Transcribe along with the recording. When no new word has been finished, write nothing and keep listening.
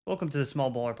Welcome to the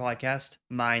Small Baller Podcast.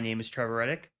 My name is Trevor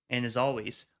Reddick, and as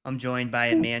always, I'm joined by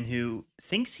a man who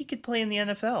thinks he could play in the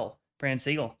NFL. Brand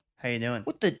Siegel, how you doing?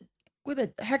 Where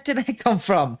the heck did that come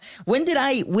from?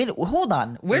 Hold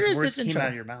on. Those Where is words this came out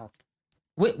of intro? your mouth.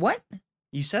 What?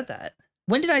 You said that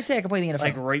When did I say I could play the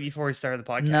like NFL? right before we started the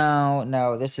podcast.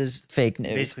 No, this is fake You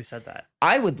news. basically said that.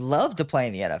 I would love to play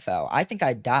in the NFL. I think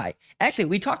I'd die. Actually,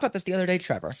 we talked about this the other day,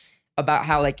 Trevor, about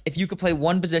how like if you could play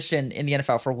one position in the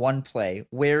NFL for one play,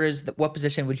 what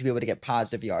position would you be able to get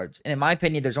positive yards? And in my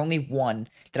opinion, there's only one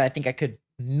that I think I could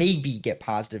maybe get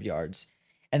positive yards.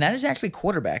 And that is actually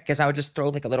quarterback, because I would just throw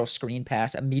like a little screen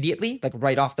pass immediately, like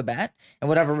right off the bat, and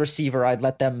whatever receiver, I'd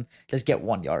let them just get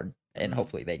 1 yard, and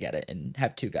hopefully they get it and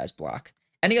have two guys block.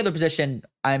 Any other position,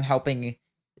 I'm helping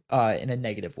in a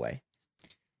negative way.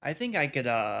 I think I could.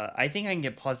 I think I can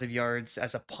get positive yards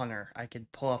as a punter. I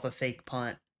could pull off a fake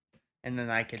punt, and then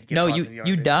I could get No, positive you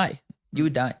yardage. die. You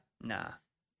would die. Nah,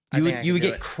 You would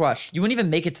get crushed. You wouldn't even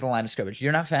make it to the line of scrimmage.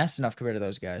 You're not fast enough compared to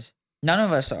those guys. None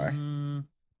of us are.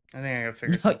 I think I gotta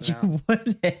figure No, something out. you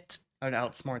wouldn't. I would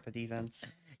outsmart the defense.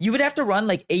 You would have to run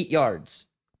like 8 yards.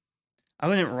 I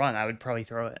wouldn't run. I would probably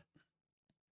throw it.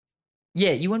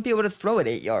 Yeah, you wouldn't be able to throw it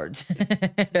 8 yards.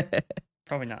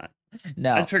 Probably not.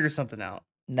 No. I'd figure something out.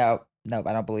 No, I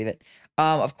don't believe it.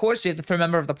 Of course, we have the third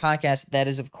member of the podcast. That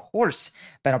is, of course,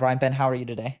 Ben O'Brien. Ben, how are you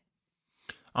today?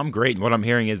 I'm great. And what I'm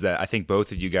hearing is that I think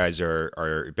both of you guys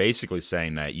are basically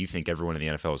saying that you think everyone in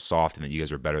the NFL is soft and that you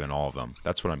guys are better than all of them.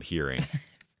 That's what I'm hearing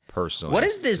personally. What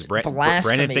is this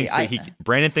blasphemy?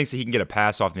 Brandon thinks that he can get a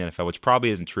pass off in the NFL, which probably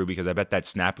isn't true because I bet that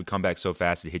snap would come back so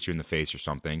fast it hit you in the face or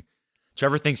something.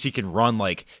 Trevor thinks he can run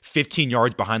like 15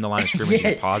 yards behind the line of scrimmage and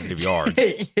get positive yards.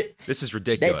 This is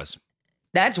ridiculous.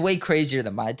 That's way crazier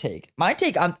than my take. My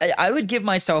take, I would give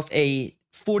myself a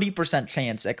 40%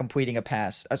 chance at completing a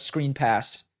pass, a screen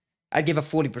pass. I'd give a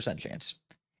 40% chance.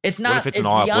 It's not. What if it's an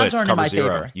all the odds blitz, aren't in cover my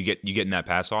zero? favor. You getting that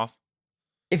pass off?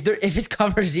 If it's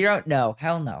cover zero, no,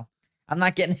 hell no. I'm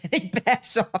not getting any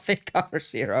pass off in cover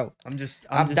zero.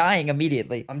 I'm dying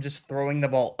immediately. I'm just throwing the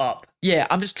ball up. Yeah,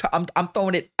 I'm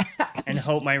throwing it and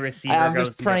hope my receiver I'm goes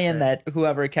just praying that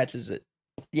whoever catches it.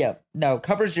 Yeah, no,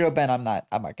 cover zero, Ben. I'm not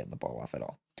getting the ball off at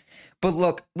all. But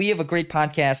look, we have a great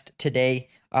podcast today.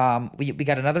 We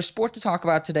got another sport to talk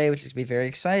about today, which is gonna be very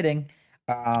exciting.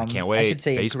 I can't wait. I should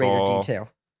say baseball. in greater detail.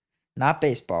 Not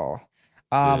baseball.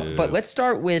 But let's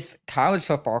start with college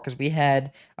football, because we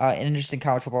had an interesting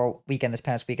college football weekend this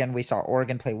past weekend. We saw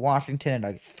Oregon play Washington in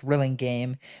a thrilling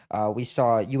game. We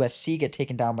saw USC get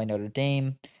taken down by Notre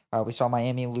Dame. We saw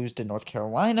Miami lose to North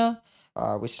Carolina.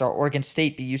 We saw Oregon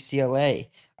State beat UCLA.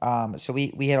 So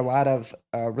we had a lot of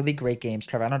really great games.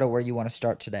 Trevor, I don't know where you want to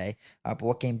start today, but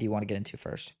what game do you want to get into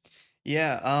first?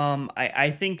 Yeah, I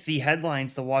think the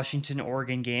headlines, the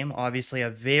Washington-Oregon game, obviously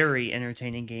a very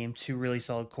entertaining game. Two really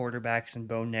solid quarterbacks in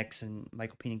Bo Nix and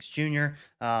Michael Penix Jr.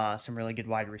 Some really good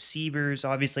wide receivers,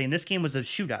 obviously. And this game was a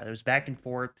shootout. It was back and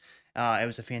forth. It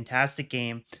was a fantastic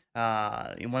game.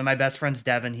 One of my best friends,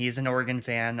 Devin, he is an Oregon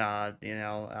fan.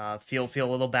 Feel a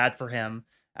little bad for him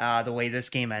the way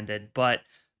this game ended, but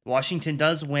Washington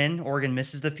does win. Oregon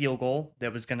misses the field goal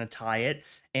that was going to tie it.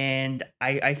 And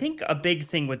I think a big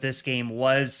thing with this game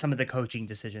was some of the coaching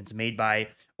decisions made by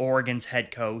Oregon's head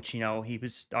coach. You know,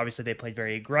 they played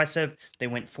very aggressive. They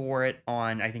went for it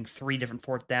on, I think, 3 different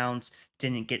fourth downs,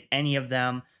 didn't get any of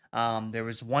them. There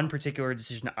was one particular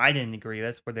decision I didn't agree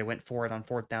with where they went for it on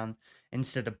fourth down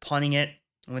instead of punting it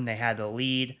when they had the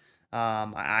lead.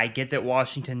 I get that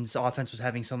Washington's offense was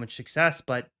having so much success,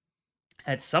 but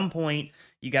at some point,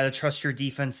 you got to trust your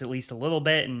defense at least a little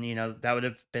bit, and that would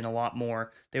have been a lot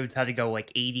more. They would have had to go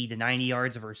like 80 to 90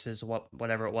 yards versus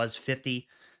whatever it was, 50.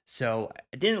 So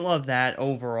I didn't love that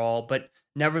overall, but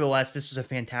nevertheless, this was a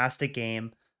fantastic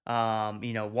game.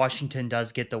 Washington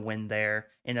does get the win there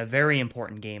in a very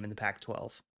important game in the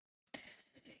Pac-12.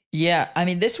 Yeah, I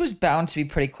mean, this was bound to be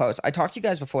pretty close. I talked to you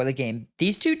guys before the game.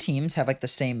 These two teams have like the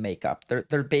same makeup.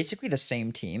 They're basically the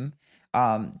same team.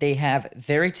 They have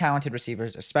very talented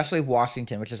receivers, especially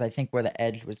Washington, which is, I think, where the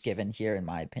edge was given here, in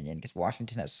my opinion, because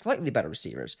Washington has slightly better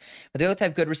receivers. But they both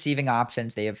have good receiving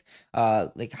options. They have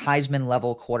like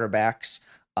Heisman-level quarterbacks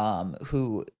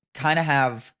who kind of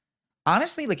have,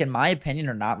 honestly, like in my opinion,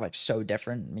 are not like so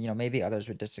different. Maybe others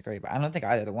would disagree, but I don't think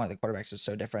either one of the quarterbacks is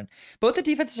so different. Both the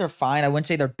defenses are fine. I wouldn't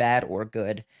say they're bad or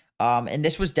good. And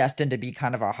this was destined to be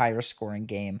kind of a higher scoring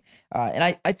game.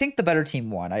 And I think the better team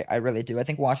won. I really do. I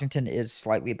think Washington is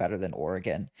slightly better than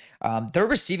Oregon. Their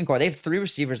receiving core, they have 3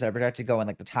 receivers that are projected to go in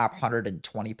like the top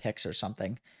 120 picks or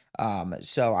something.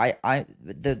 So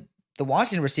the the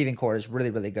Washington receiving core is really,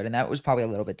 really good, and that was probably a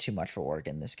little bit too much for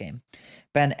Oregon this game.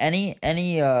 Ben, any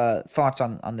thoughts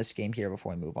on this game here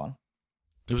before we move on?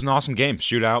 It was an awesome game.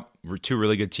 Shootout. Two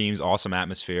really good teams. Awesome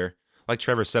atmosphere. Like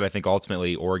Trevor said, I think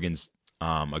ultimately Oregon's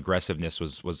aggressiveness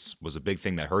was a big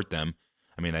thing that hurt them.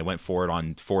 I mean, they went for it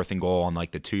on 4th and goal on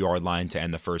like the 2-yard line to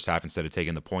end the first half instead of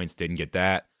taking the points. Didn't get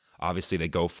that. Obviously, they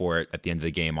go for it at the end of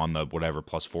the game on the whatever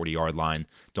plus 40-yard line.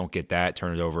 Don't get that.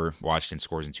 Turn it over. Washington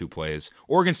scores in 2 plays.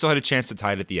 Oregon still had a chance to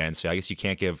tie it at the end. So I guess you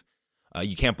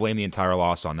can't blame the entire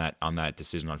loss on that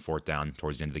decision on 4th down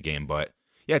towards the end of the game. But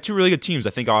yeah, two really good teams. I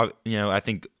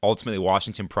think ultimately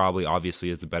Washington probably obviously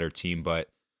is the better team, but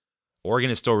Oregon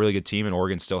is still a really good team, and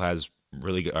Oregon still has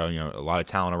really good, a lot of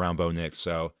talent around Bo Nix.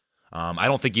 So I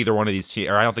don't think either one of these teams,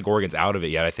 or I don't think Oregon's out of it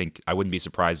yet. I wouldn't be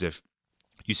surprised if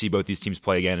you see both these teams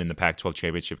play again in the Pac-12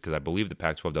 championship, because I believe the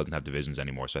Pac-12 doesn't have divisions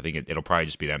anymore. So I think it'll probably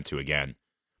just be them two again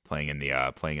playing in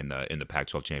the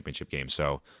Pac-12 championship game.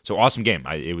 So awesome game.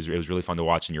 It was really fun to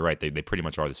watch, and you're right, they pretty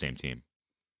much are the same team.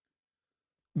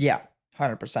 Yeah,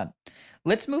 100%.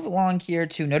 Let's move along here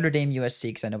to Notre Dame USC,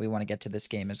 because I know we want to get to this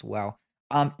game as well.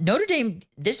 Notre Dame,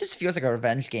 this just feels like a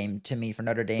revenge game to me for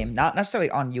Notre Dame. Not necessarily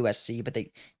on USC, but this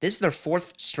is their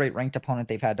 4th straight ranked opponent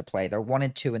they've had to play. They're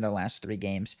 1-2 in their last 3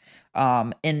 games.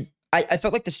 And I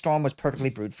felt like the storm was perfectly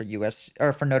brewed for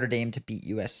Notre Dame to beat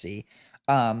USC.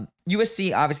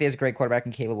 USC obviously has a great quarterback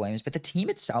in Caleb Williams, but the team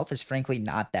itself is frankly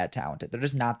not that talented. They're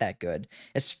just not that good,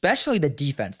 especially the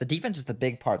defense. The defense is the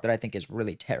big part that I think is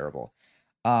really terrible.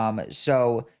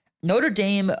 So Notre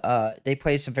Dame, they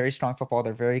play some very strong football.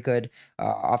 They're very good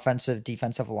offensive,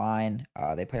 defensive line.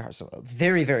 They play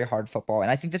very, very hard football.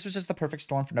 And I think this was just the perfect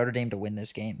storm for Notre Dame to win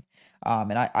this game.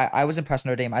 And I was impressed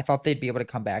with Notre Dame. I thought they'd be able to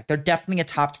come back. They're definitely a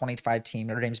top 25 team.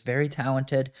 Notre Dame's very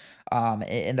talented,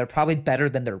 and they're probably better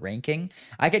than their ranking.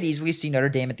 I could easily see Notre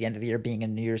Dame at the end of the year being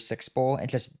in New Year's Six Bowl and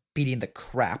just beating the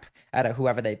crap out of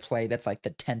whoever they play. That's like the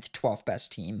 10th, 12th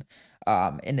best team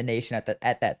in the nation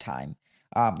at that time.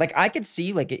 Like I could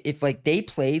see like if like they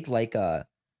played like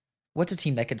what's a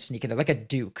team that could sneak in there, like a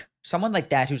Duke, someone like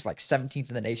that who's like 17th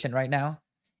in the nation right now.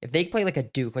 If they play like a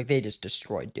Duke, like they just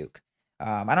destroyed Duke.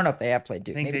 I don't know if they have played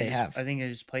Duke. Maybe they have. I think they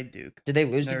just played Duke. Did they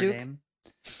lose to Duke?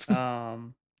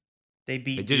 They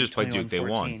beat. They did just play Duke. They 21-14.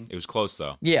 won. It was close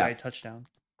though. Yeah, by a touchdown.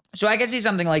 So I could see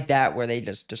something like that where they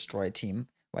just destroy a team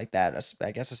like that.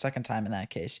 I guess a second time in that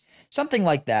case. Something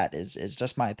like that is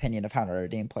just my opinion of how Notre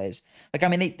Dame plays. Like, I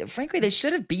mean, they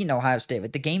should have beaten Ohio State.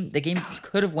 Like the game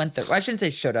could have went their. I shouldn't say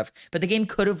should have, but the game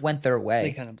could have went their way.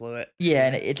 They kind of blew it. Yeah,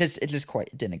 and it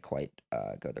didn't quite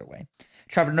go their way.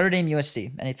 Trevor, Notre Dame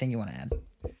USC. Anything you want to add?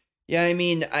 Yeah, I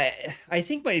mean, I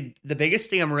think the biggest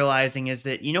thing I'm realizing is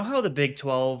that, you know how the Big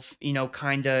 12,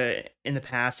 kind of in the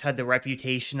past had the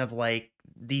reputation of like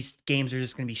these games are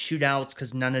just going to be shootouts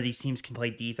because none of these teams can play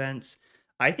defense.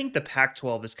 I think the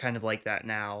Pac-12 is kind of like that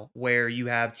now, where you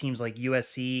have teams like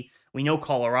USC. We know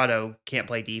Colorado can't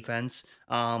play defense.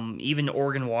 Even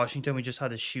Oregon, Washington, we just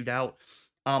had a shootout.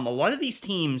 A lot of these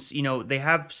teams, they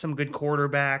have some good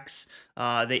quarterbacks.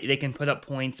 They can put up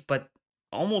points, but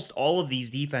almost all of these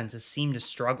defenses seem to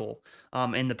struggle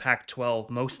in the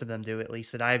Pac-12. Most of them do, at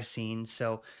least that I've seen.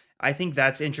 So I think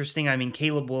that's interesting. I mean,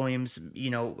 Caleb Williams,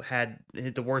 had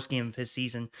hit the worst game of his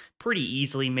season pretty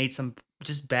easily, made some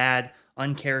just bad,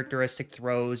 uncharacteristic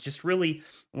throws, just really,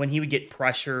 when he would get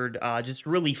pressured, just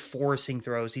really forcing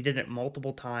throws. He did it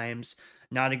multiple times.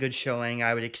 Not a good showing.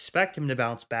 I would expect him to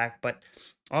bounce back, but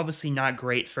obviously not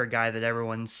great for a guy that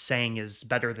everyone's saying is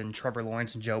better than Trevor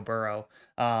Lawrence and Joe Burrow.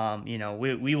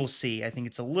 We will see. I think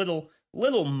it's a little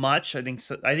much. I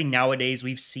think nowadays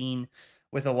we've seen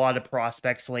with a lot of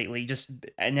prospects lately, just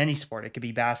in any sport, it could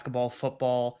be basketball,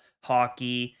 football,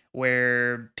 hockey,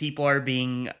 where people are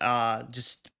being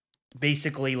just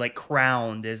basically like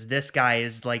crowned as this guy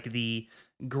is like the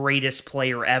greatest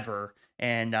player ever.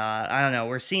 And I don't know,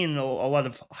 we're seeing a lot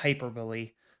of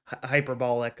hyperbolic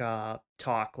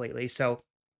talk lately. So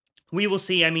we will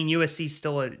see. I mean,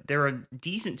 USC they're a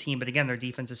decent team, but again, their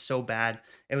defense is so bad.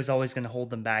 It was always going to hold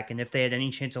them back. And if they had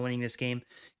any chance of winning this game,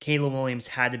 Caleb Williams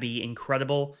had to be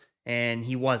incredible, and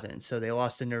he wasn't. So they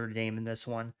lost to Notre Dame in this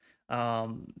one.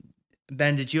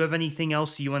 Ben, did you have anything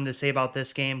else you wanted to say about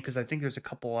this game? Because I think there's a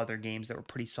couple other games that were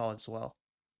pretty solid as well.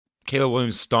 Caleb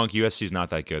Williams stunk. USC's not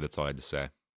that good. That's all I had to say.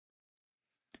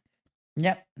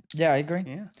 Yeah, I agree.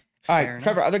 Yeah. All right,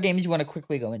 Trevor, other games you want to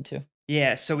quickly go into?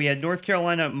 Yeah, so we had North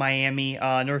Carolina, Miami.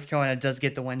 North Carolina does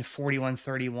get the win,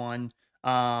 41-31.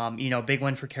 Big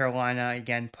win for Carolina.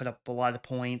 Again, put up a lot of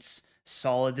points.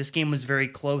 Solid. This game was very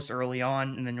close early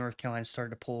on, and then North Carolina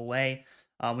started to pull away.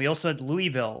 We also had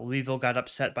Louisville. Louisville got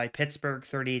upset by Pittsburgh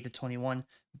 38-21.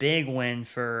 Big win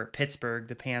for Pittsburgh,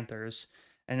 the Panthers.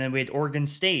 And then we had Oregon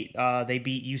State. They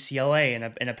beat UCLA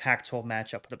in a Pac-12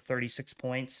 matchup, put up 36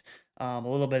 points. A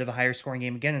little bit of a higher scoring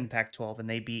game again in the Pac-12, and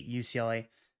they beat UCLA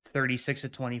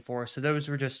 36-24. So those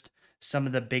were just some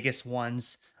of the biggest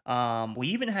ones. We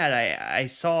even had I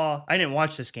didn't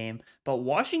watch this game, but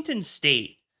Washington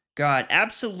State got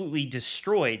absolutely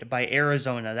destroyed by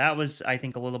Arizona. That was, I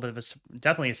think, a little bit of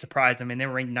definitely a surprise. I mean, they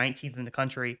were ranked 19th in the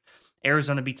country.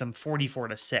 Arizona beats them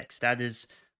 44-6. That is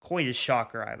quite a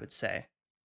shocker, I would say.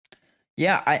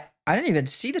 Yeah, I didn't even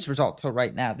see this result till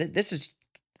right now. This is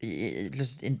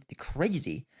just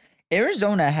crazy.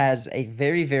 Arizona has a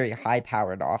very, very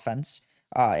high-powered offense,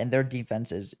 and their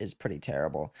defense is pretty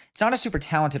terrible. It's not a super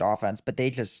talented offense, but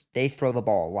they throw the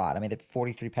ball a lot. I mean, they have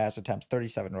 43 pass attempts,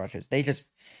 37 rushes.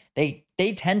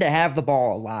 They tend to have the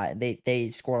ball a lot, and they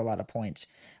score a lot of points.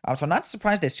 So I'm not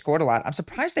surprised they scored a lot. I'm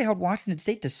surprised they held Washington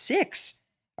State to 6.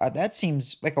 That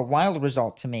seems like a wild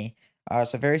result to me.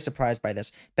 So very surprised by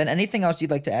this. Ben, anything else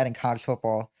you'd like to add in college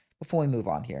football before we move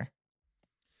on here?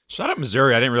 Shout out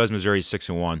Missouri. I didn't realize Missouri's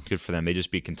 6-1. Good for them. They just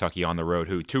beat Kentucky on the road,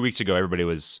 who 2 weeks ago everybody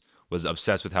was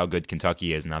obsessed with how good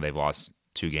Kentucky is. Now they've lost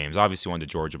 2 games. Obviously won to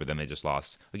Georgia, but then they just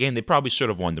lost. Again, they probably should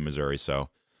have won to Missouri. So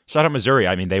shout out Missouri.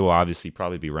 I mean, they will obviously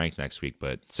probably be ranked next week,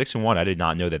 but 6-1. I did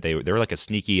not know that they were like a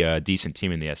sneaky, decent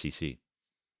team in the SEC.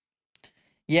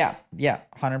 Yeah,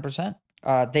 100%.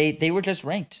 They were just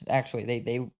ranked. Actually,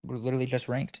 they were literally just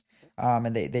ranked.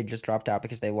 And they just dropped out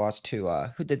because they lost to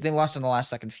who did they lost in the last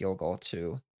second field goal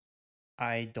to?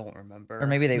 I don't remember. Or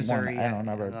maybe they Missouri, won. I don't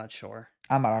remember. I'm not sure.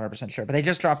 I'm not 100% sure, but they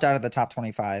just dropped out of the top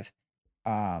 25.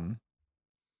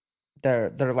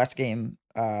 Their last game,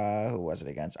 who was it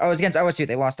against? Oh, it was against OSU.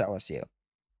 They lost to OSU.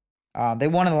 They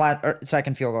won in the last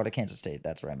second field goal to Kansas State.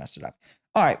 That's where I messed it up.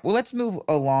 All right, well, let's move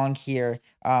along here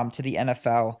to the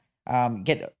NFL.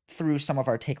 Get through some of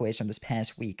our takeaways from this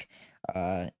past week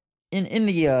in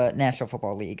the National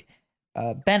Football League.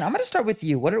 Ben, I'm going to start with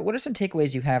you. What are some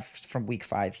takeaways you have from Week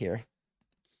 5 here?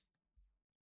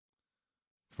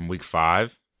 From Week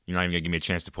 5? You're not even going to give me a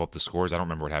chance to pull up the scores? I don't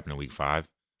remember what happened in Week 5.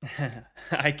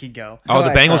 I could go. Oh, the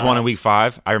Bengals won in Week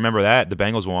 5. I remember that. The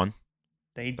Bengals won.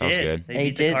 They did. That was good. They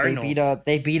did.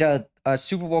 They beat a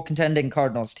Super Bowl contending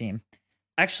Cardinals team.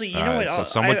 Actually, you know what? So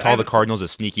some would call the Cardinals a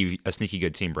sneaky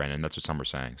good team, Brandon. That's what some were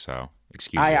saying. So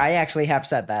excuse me. I actually have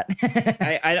said that.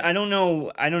 I don't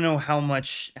know how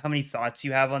many thoughts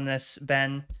you have on this,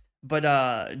 Ben.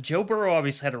 But Joe Burrow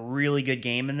obviously had a really good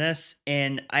game in this,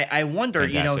 and I wonder.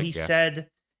 Fantastic,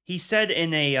 he said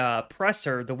in a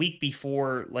presser the week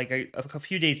before, like a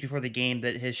few days before the game,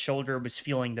 that his shoulder was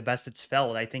feeling the best it's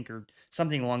felt, I think, or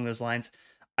something along those lines.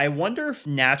 I wonder if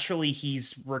naturally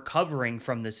he's recovering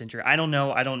from this injury. I don't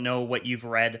know what you've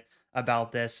read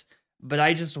about this, but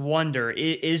I just wonder,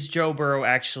 is Joe Burrow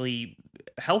actually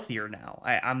healthier now?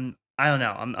 I don't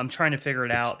know. I'm trying to figure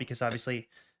it out because obviously,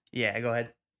 yeah, go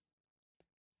ahead.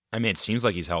 I mean, it seems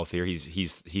like he's healthier.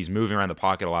 He's moving around the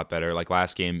pocket a lot better. Like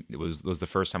last game, it was the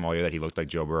first time all year that he looked like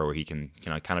Joe Burrow, where he can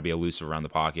kind of be elusive around the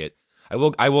pocket.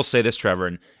 I will say this,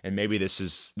 Trevor, and maybe this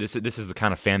is the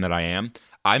kind of fan that I am.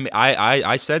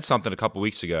 I said something a couple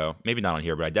weeks ago, maybe not on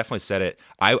here, but I definitely said it.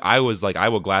 I was like, I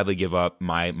will gladly give up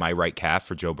my right calf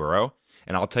for Joe Burrow.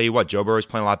 And I'll tell you what, Joe Burrow is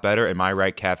playing a lot better, and my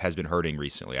right calf has been hurting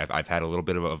recently. I've had a little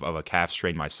bit of a calf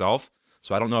strain myself.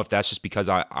 So I don't know if that's just because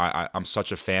I'm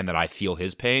such a fan that I feel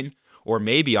his pain, or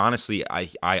maybe honestly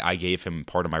I gave him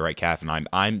part of my right calf, and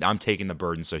I'm taking the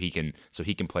burden so he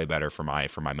can play better for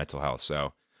my mental health.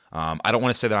 So I don't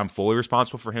want to say that I'm fully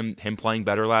responsible for him playing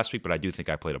better last week, but I do think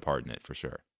I played a part in it for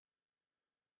sure.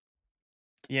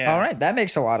 Yeah. All right, that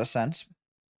makes a lot of sense.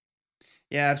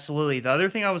 Yeah, absolutely. The other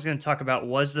thing I was going to talk about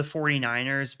was the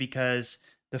 49ers, because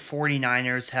the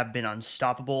 49ers have been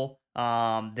unstoppable.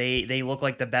 They look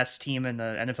like the best team in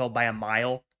the NFL by a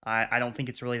mile. I don't think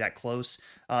it's really that close.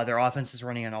 Their offense is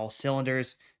running on all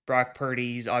cylinders. Brock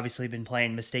Purdy's obviously been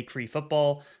playing mistake-free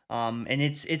football. And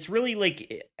it's really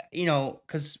like,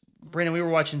 because Brandon, we were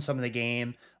watching some of the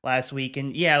game last week,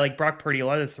 and yeah, like Brock Purdy, a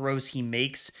lot of the throws he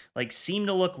makes like seem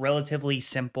to look relatively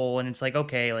simple, and it's like,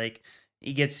 okay, like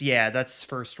he gets, that's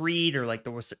first read, or like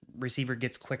the receiver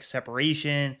gets quick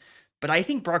separation. But I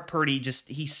think Brock Purdy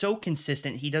he's so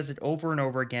consistent. He does it over and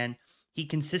over again. He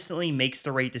consistently makes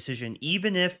the right decision,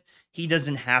 even if he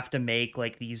doesn't have to make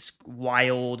like these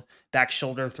wild back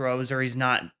shoulder throws, or he's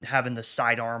not having the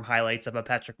sidearm highlights of a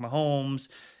Patrick Mahomes.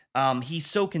 He's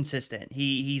so consistent.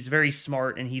 He's very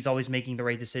smart, and he's always making the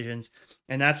right decisions.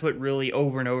 And that's what really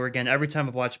over and over again, every time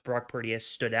I've watched Brock Purdy, has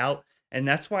stood out. And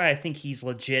that's why I think he's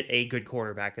legit a good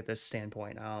quarterback at this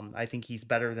standpoint. I think he's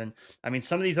better than, I mean,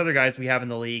 some of these other guys we have in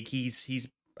the league. He's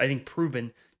I think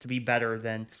proven to be better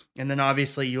than. And then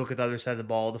obviously you look at the other side of the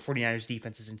ball. The 49ers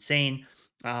defense is insane.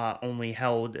 Only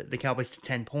held the Cowboys to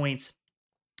 10 points.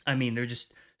 I mean, they're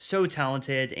just so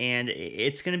talented, and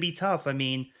it's going to be tough. I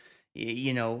mean,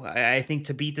 I think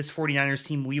to beat this 49ers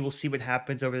team, we will see what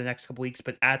happens over the next couple weeks.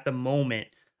 But at the moment,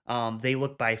 they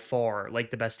look by far like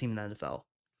the best team in the NFL.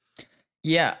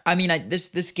 Yeah, I mean,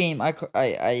 this game,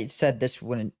 I said this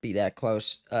wouldn't be that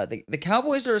close. The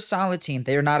Cowboys are a solid team.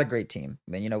 They are not a great team.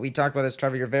 I mean, we talked about this,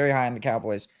 Trevor. You're very high on the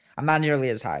Cowboys. I'm not nearly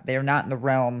as high. They are not in the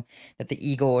realm that the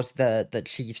Eagles, the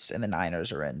Chiefs, and the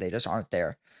Niners are in. They just aren't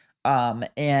there.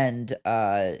 And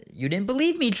you didn't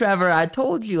believe me, Trevor. I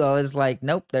told you. I was like,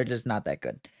 nope, they're just not that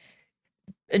good.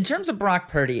 In terms of Brock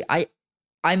Purdy,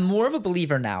 I'm more of a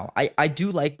believer now. I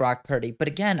do like Brock Purdy, but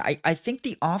again, I think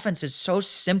the offense is so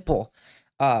simple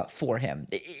for him.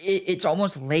 It's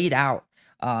almost laid out.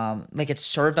 Like it's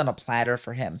served on a platter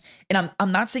for him. And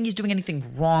I'm not saying he's doing anything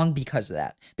wrong because of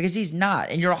that, because he's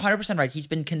not. And you're 100% right. He's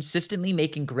been consistently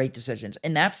making great decisions.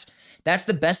 And that's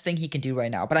the best thing he can do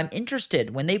right now. But I'm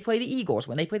interested when they play the Eagles,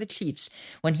 when they play the Chiefs,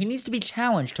 when he needs to be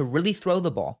challenged to really throw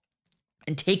the ball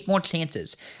and take more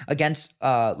chances against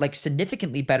like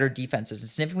significantly better defenses and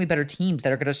significantly better teams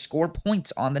that are going to score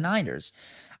points on the Niners.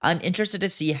 I'm interested to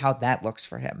see how that looks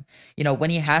for him. When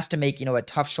he has to make, a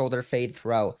tough shoulder fade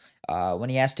throw, when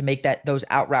he has to make those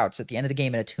out routes at the end of the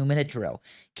game in a 2-minute drill.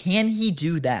 Can he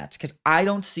do that? Because I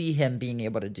don't see him being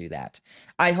able to do that.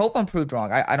 I hope I'm proved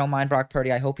wrong. I don't mind Brock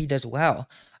Purdy. I hope he does well.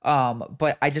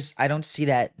 But I don't see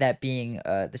that being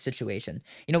the situation.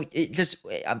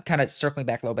 I'm kind of circling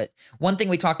back a little bit. One thing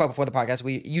we talked about before the podcast,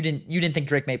 you didn't think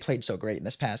Drake May played so great in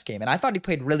this past game, and I thought he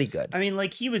played really good. I mean,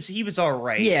 like he was all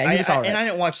right. Yeah, he was all right. And I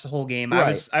didn't watch the whole game.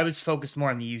 Right. I was focused more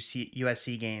on the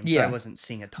USC game, so I wasn't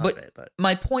seeing a ton of it. But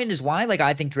my point is why,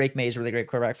 I think Drake May is a really great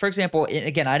quarterback. For example,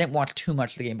 again, I didn't watch too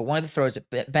much of the game, but one of the throws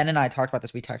that Ben and I talked about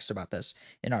this, we texted about this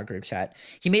in our group chat.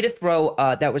 He made a throw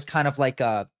that was kind of like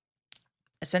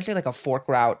essentially like a fork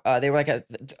route. They were like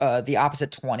the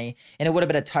opposite 20, and it would have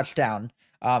been a touchdown.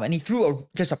 And he threw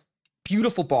just a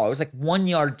beautiful ball. It was like 1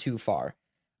 yard too far.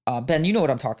 Ben, you know what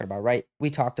I'm talking about, right? We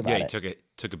talked about it. Yeah, he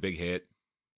took a big hit.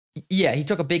 Yeah, he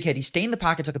took a big hit. He stayed in the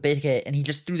pocket, took a big hit, and he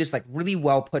just threw this like really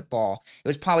well put ball. It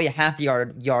was probably a half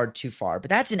yard too far, but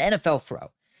that's an NFL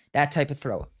throw. That type of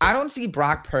throw. I don't see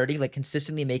Brock Purdy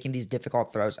consistently making these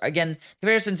difficult throws. Again,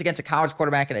 comparisons against a college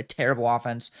quarterback and a terrible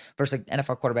offense versus an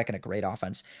NFL quarterback and a great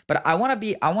offense. But I want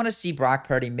to see Brock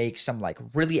Purdy make some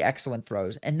really excellent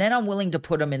throws, and then I'm willing to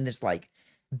put him in this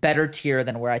better tier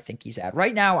than where I think he's at.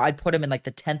 Right now, I'd put him in the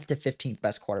 10th to 15th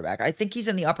best quarterback. I think he's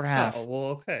in the upper half. Oh, well,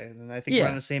 okay. Then I think we're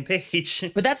on the same page.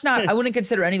 But that's not, I wouldn't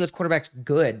consider any of those quarterbacks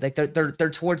good. They're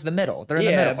towards the middle. They're in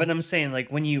the middle. Yeah, but I'm saying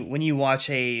when you watch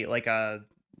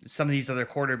some of these other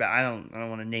quarterbacks, I don't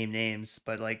want to name names,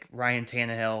 but Ryan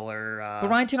Tannehill but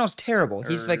Ryan Tannehill's terrible.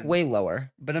 He's way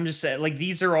lower. But I'm just saying,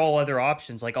 these are all other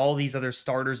options. All these other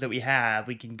starters that we have,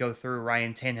 we can go through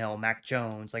Ryan Tannehill, Mac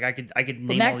Jones. I could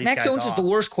name all these guys. Mac Jones off. is the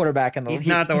worst quarterback in the league. He's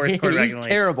not the worst quarterback in the league. He's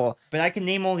terrible. But I can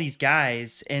name all these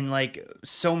guys, and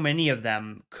so many of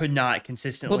them could not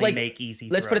consistently make easy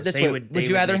throws. Let's put it this way: Would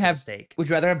you rather have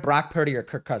Brock Purdy or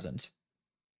Kirk Cousins?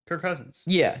 Kirk Cousins.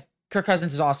 Yeah. Kirk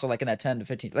Cousins is also in that 10 to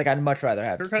 15. I'd much rather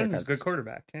have Kirk Cousins is a good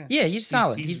quarterback. Yeah. Yeah, he's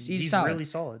solid. He's solid. Really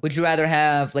solid. Would you rather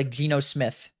have Geno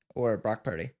Smith or Brock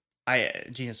Purdy?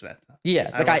 Geno Smith.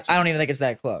 Yeah, I don't even think it's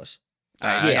that close.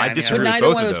 I disagree with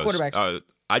both of those. Quarterbacks.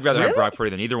 I'd rather have Brock Purdy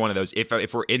than either one of those.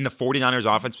 If we're in the 49ers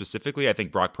offense specifically, I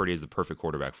think Brock Purdy is the perfect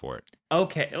quarterback for it.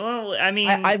 Okay. Well, I mean,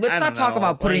 let's not talk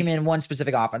about putting him in one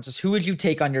specific offense. Just who would you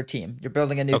take on your team? You're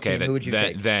building a new team. Who would you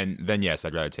take? Then yes,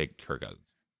 I'd rather take Kirk Cousins.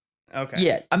 Okay.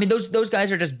 Yeah, I mean those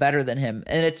guys are just better than him,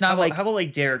 and it's not how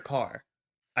about Derek Carr?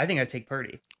 I think I'd take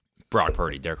Purdy. Brock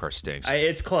Purdy. Derek Carr stinks.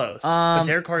 It's close. But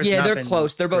Derek Carr. They're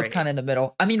close. They're both kind of in the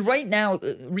middle. I mean, right now,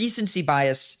 recency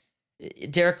bias.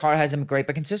 Derek Carr has him great,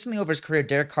 but consistently over his career,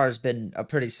 Derek Carr has been a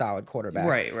pretty solid quarterback.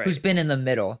 Right. Who's been in the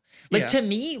middle. To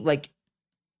me,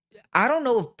 I don't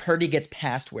know if Purdy gets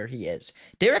past where he is.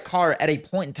 Derek Carr at a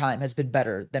point in time has been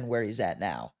better than where he's at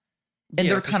now. And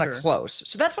they're kind of close.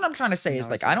 So that's what I'm trying to say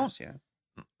I don't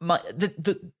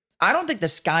think the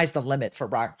sky's the limit for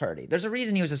Brock Purdy. There's a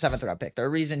reason he was a 7th round pick. There's a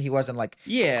reason he wasn't highly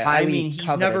I mean, he's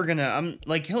coveted. Never gonna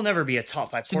he'll never be a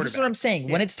top 5 quarterback. This is what I'm saying.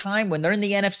 Yeah. When it's time, when they're in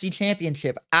the NFC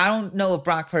Championship, I don't know if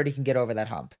Brock Purdy can get over that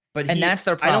hump. But And that's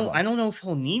their problem. I don't know if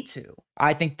he'll need to.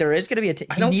 I think there is going to be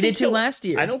he needed to last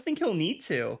year. I don't think he'll need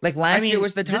to. Like last year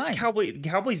was the time. This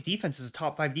Cowboys defense is a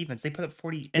top 5 defense. They put up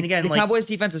 40. And again, the Cowboys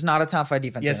defense is not a top 5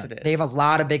 defense. Yes, it is. They have a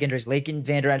lot of big injuries. Lakin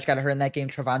Vander Esch got hurt in that game.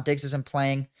 Trevon Diggs isn't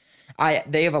playing.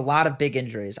 They have a lot of big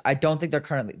injuries. I don't think they're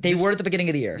currently. They were at the beginning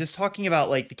of the year. Just talking about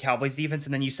like the Cowboys defense,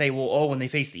 and then you say, well, when they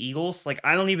face the Eagles, like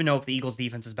I don't even know if the Eagles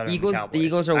defense is better than the Cowboys. The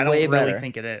Eagles are way way better. I don't better. really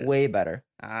think it is. Way better.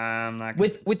 I'm not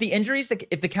with the injuries.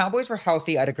 If the Cowboys were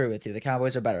healthy, I'd agree with you. The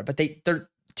Cowboys are better, but they're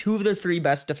 2 of their 3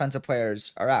 best defensive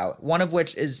players are out. One of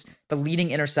which is the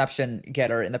leading interception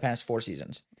getter in the past 4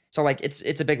 seasons. So like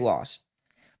it's a big loss.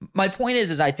 My point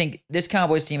is I think this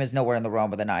Cowboys team is nowhere in the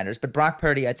realm of the Niners, but Brock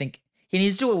Purdy, I think he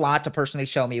needs to do a lot to personally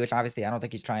show me, which obviously I don't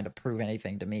think he's trying to prove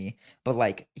anything to me, but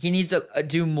like he needs to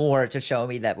do more to show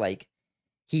me that like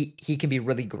he can be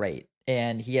really great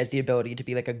and he has the ability to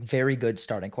be like a very good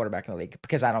starting quarterback in the league,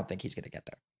 because I don't think he's going to get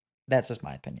there. That's just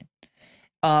my opinion.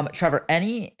 Trevor,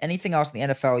 anything else in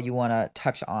the NFL you want to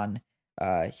touch on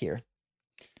here?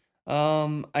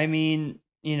 I mean,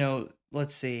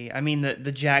 let's see. I mean,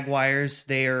 the Jaguars,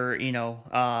 they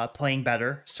are, playing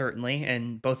better, certainly.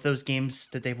 And both those games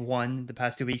that they've won the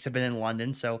past 2 weeks have been in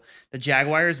London. So the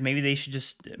Jaguars, maybe they should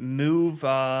just move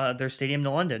their stadium to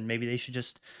London. Maybe they should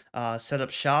just set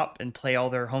up shop and play all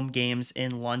their home games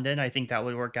in London. I think that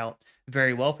would work out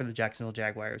very well for the Jacksonville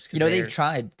Jaguars. They've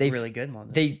tried. They're really good in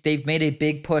London. They've made a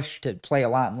big push to play a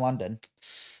lot in London.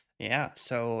 Yeah.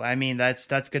 So, I mean, that's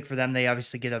good for them. They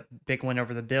obviously get a big win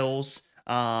over the Bills.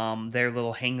 Their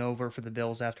little hangover for the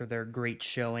Bills after their great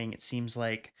showing. It seems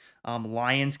like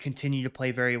Lions continue to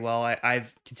play very well.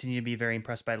 I've continued to be very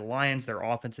impressed by the Lions. Their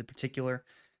offense in particular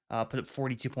put up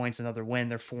 42 points, another win.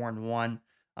 They're 4-1.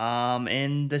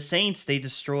 And the Saints, they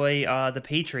destroy the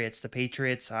Patriots. The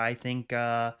Patriots, I think, they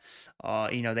have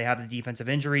the defensive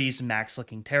injuries. Max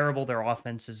looking terrible. Their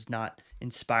offense is not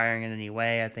inspiring in any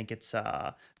way. I think it's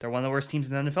they're one of the worst teams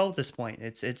in the NFL at this point.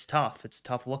 It's tough. It's a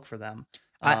tough look for them.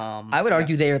 I would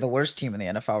argue they are the worst team in the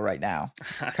NFL right now,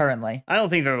 currently. I don't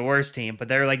think they're the worst team, but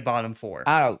they're like bottom 4.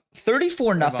 I don't know.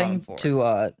 34-0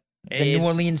 to the New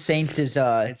Orleans Saints is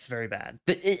it's very bad.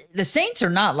 The Saints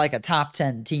are not like a top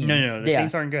 10 team. No, the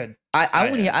Saints aren't good. I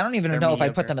don't even know if I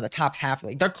put mediocre. them in the top half of the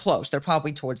league. They're close. They're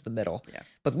probably towards the middle. Yeah.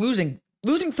 But losing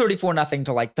 34-0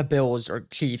 to like the Bills or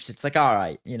Chiefs, it's like, all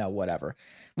right, whatever.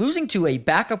 Losing to a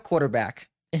backup quarterback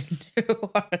in New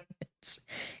Orleans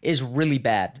is really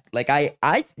bad. Like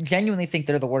I genuinely think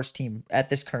they're the worst team at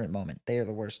this current moment. They are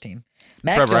the worst team.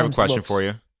 Trevor, I have a question for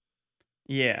you.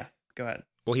 Yeah, go ahead.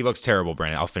 Well, he looks terrible,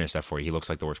 Brandon. I'll finish that for you. He looks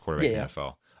like the worst quarterback in the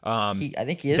NFL. I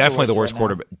think he is definitely the worst right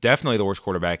quarterback. Definitely the worst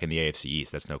quarterback in the AFC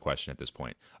East. That's no question at this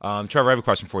point. Trevor, I have a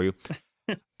question for you.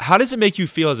 How does it make you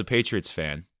feel as a Patriots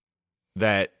fan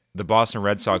that the Boston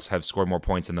Red Sox have scored more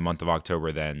points in the month of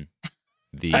October than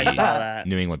the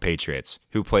New England Patriots,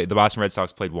 who played? The Boston Red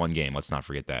Sox played 1 game. Let's not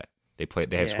forget that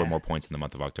they have scored more points in the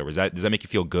month of October. Does that make you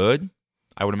feel good?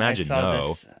 I would imagine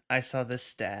no. I saw this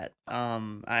stat. I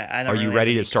don't. Are you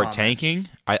ready to start tanking?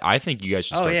 I think you guys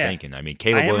should start tanking. I mean,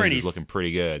 Caleb Williams is looking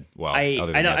pretty good. Well, I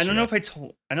don't know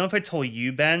if I told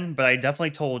you, Ben, but I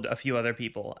definitely told a few other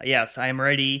people. Yes, I am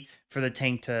ready for the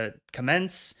tank to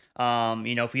commence.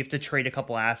 If we have to trade a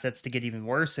couple assets to get even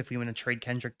worse, if we want to trade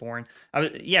Kendrick Bourne,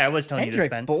 I was telling you this,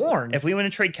 Ben. Bourne. If we want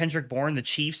to trade Kendrick Bourne, the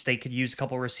Chiefs, they could use a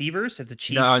couple receivers. If the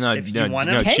Chiefs, Chiefs don't need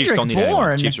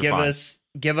anyone. Chiefs are fine.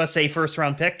 Give us a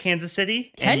first-round pick, Kansas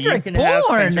City. Kendrick Bourne.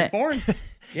 Kendrick Bourne.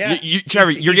 Yeah,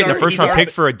 Trevor, you're getting a first-round pick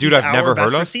for a dude I've never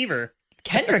heard of. Receiver.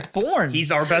 Kendrick Bourne. He's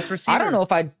our best receiver. I don't know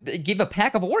if I'd give a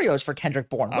pack of Oreos for Kendrick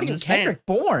Bourne. What are you, Kendrick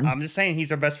Bourne? I'm just saying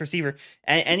he's our best receiver.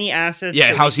 Any assets?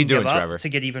 Yeah, how's he doing, Trevor? To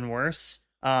get even worse.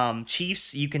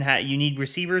 Chiefs, you need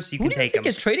receivers. You can take them. Who do you think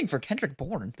is trading for Kendrick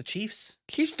Bourne? The Chiefs.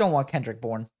 Chiefs don't want Kendrick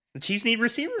Bourne. The Chiefs need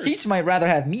receivers. Chiefs might rather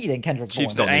have me than Kendrick Bourne.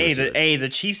 Chiefs don't need receivers. The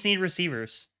Chiefs need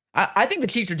receivers. I think the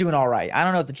Chiefs are doing all right. I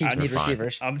don't know if the Chiefs need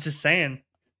receivers. I'm just saying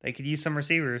they could use some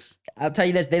receivers. I'll tell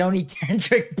you this: they don't need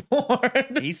Kendrick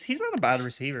Bourne. He's not a bad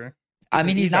receiver. I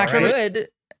mean, he's not good.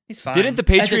 He's fine. Didn't the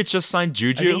Patriots just sign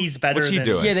Juju? I think he's better. What's he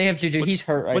doing? Yeah, they have Juju. He's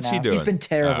hurt right now. What's he doing? He's been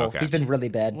terrible. Oh, okay. He's been really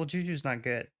bad. Well, Juju's not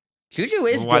good. Juju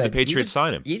is good. Why did the Patriots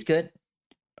sign him? He's good.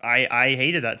 I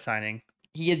hated that signing.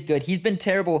 He is good. He's been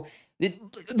terrible. The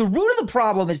root of the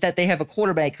problem is that they have a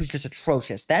quarterback who's just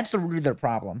atrocious. That's the root of their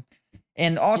problem.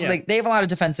 And also, they have a lot of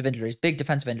defensive injuries, big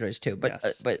defensive injuries too. But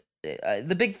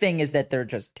the big thing is that they're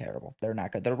just terrible. They're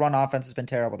not good. Their run offense has been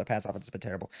terrible. Their pass offense has been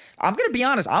terrible. I'm going to be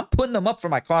honest. I'm putting them up for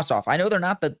my cross-off. I know they're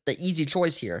not the easy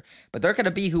choice here, but they're going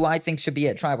to be who I think should be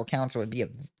at tribal council.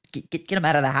 Get them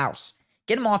out of the house.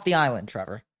 Get them off the island,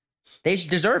 Trevor. They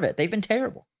deserve it. They've been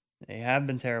terrible. They have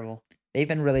been terrible. They've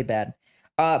been really bad.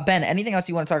 Ben, anything else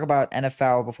you want to talk about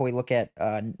NFL before we look at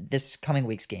this coming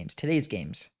week's games, today's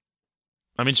games?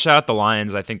 I mean, shout out the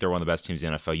Lions. I think they're one of the best teams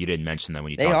in the NFL. You didn't mention them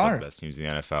when you They talked about are. the best teams in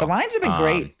the NFL. The Lions have been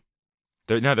great.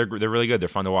 They're really good. They're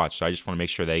fun to watch. So I just want to make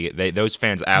sure they those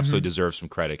fans absolutely deserve some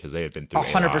credit because they have been through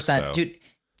 100%. Dude,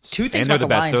 two things and they're about the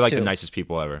best. Lions, They're like too. the nicest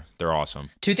people ever. They're awesome.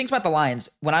 Two things about the Lions.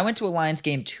 When I went to a Lions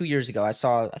game 2 years ago, I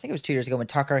think it was 2 years ago when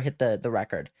Tucker hit the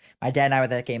record. My dad and I were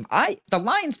at that game. The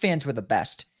Lions fans were the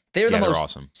best. They're they're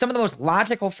awesome. Some of the most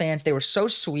logical fans. They were so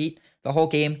sweet the whole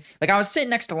game. Like, I was sitting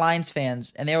next to Lions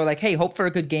fans, and they were like, "Hey, hope for a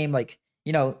good game. Like,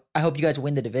 I hope you guys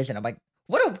win the division." I'm like,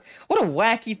 what a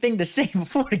wacky thing to say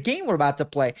before the game we're about to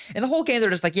play. And the whole game, they're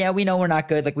just like, "Yeah, we know we're not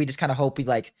good. Like, we just kind of hope we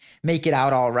like make it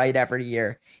out all right every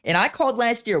year." And I called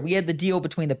last year. We had the deal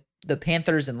between the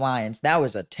Panthers and Lions. That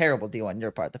was a terrible deal on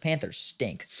your part. The Panthers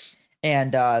stink.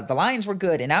 And the Lions were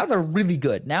good, and now they're really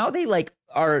good. Now they like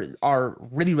are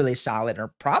really, really solid, and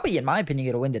are probably, in my opinion,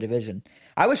 going to win the division.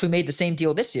 I wish we made the same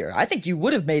deal this year. I think you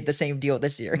would have made the same deal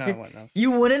this year. No, I wouldn't have.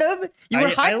 You wouldn't have? You were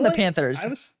high on the Panthers.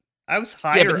 I was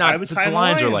higher. Yeah, but I was high the on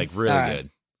Lions the are Lions. like really good.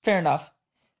 Fair enough.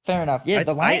 Yeah,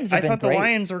 the Lions have been I thought great. the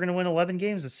Lions were going to win 11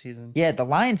 games this season. Yeah, the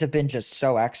Lions have been just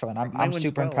so excellent. I'm win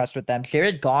super 12. impressed with them.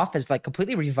 Jared Goff has like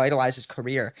completely revitalized his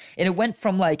career, and it went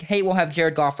from like, hey, we'll have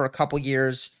Jared Goff for a couple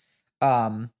years,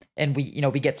 and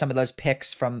we get some of those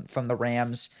picks from the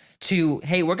Rams, to,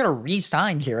 hey, we're gonna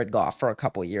re-sign Jared Goff for a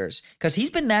couple years because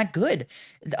he's been that good.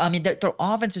 I mean, their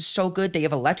offense is so good. They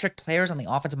have electric players on the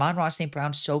offense. Amon-Ra St.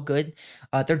 Brown's so good.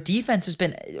 Their defense has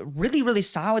been really, really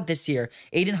solid this year.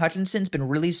 Aiden Hutchinson's been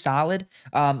really solid.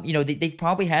 They've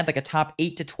probably had like a top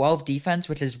 8 to 12 defense,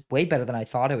 which is way better than I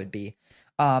thought it would be.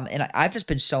 And I've just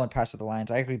been so impressed with the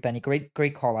Lions. I agree, Benny.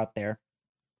 Great call out there.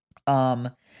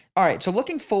 All right, so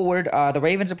looking forward, the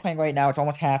Ravens are playing right now. It's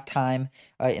almost halftime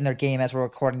in their game as we're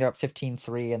recording. They're up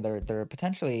 15-3, and they're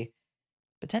potentially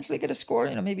going to score.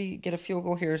 Maybe get a field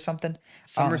goal here or something.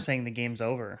 Some are saying the game's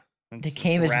over. The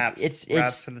game is wraps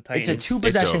for the it's a Titans.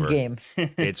 2-possession game.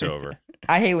 It's over.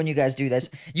 I hate when you guys do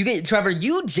this. Trevor,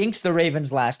 you jinxed the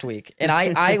Ravens last week, and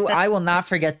I will not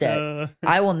forget that.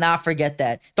 I will not forget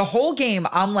that. The whole game,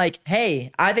 I'm like,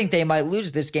 hey, I think they might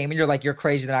lose this game, and you're like, you're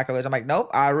crazy, they're not gonna lose. I'm like, nope,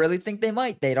 I really think they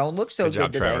might. They don't look so Good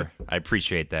job, today. Trevor. I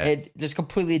appreciate that. It just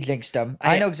completely jinxed them.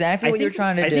 I know exactly what you're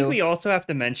trying to do. I think we also have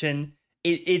to mention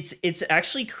it's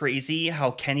actually crazy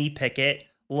how Kenny Pickett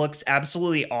looks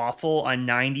absolutely awful on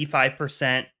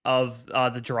 95% of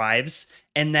the drives,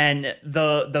 and then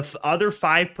the other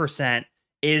 5%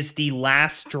 is the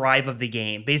last drive of the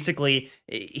game. Basically,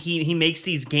 he makes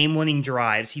these game-winning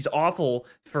drives. He's awful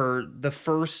for the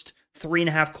first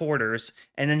 3.5 quarters,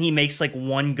 and then he makes like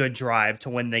one good drive to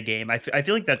win the game. I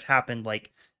feel like that's happened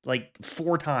like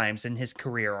 4 times in his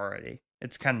career already.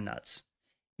 It's kind of nuts.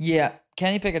 Yeah,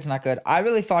 Kenny Pickett's not good. I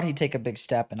really thought he'd take a big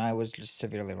step, and I was just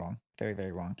severely wrong. Very,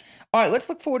 very wrong. All right, let's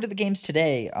look forward to the games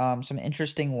today. Some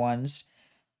interesting ones.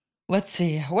 Let's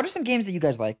see. What are some games that you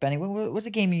guys like, Benny? What's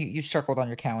a game you circled on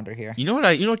your calendar here? You know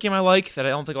what game I like that I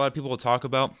don't think a lot of people will talk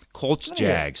about? Colts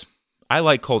Jags. I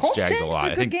like Colts Jags a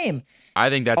lot. It's a good game. I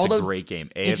think that's a great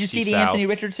game. AFC did you see the South. Anthony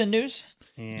Richardson news?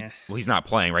 Yeah. Well, he's not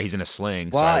playing, right? He's in a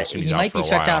sling. Well, so I assume he he's might out be for a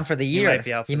shut while. down for the year.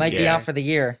 He might be out for the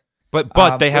year.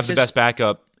 But they have the best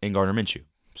backup in Gardner Minshew.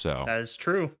 So that is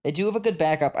true. They do have a good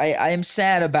backup. I am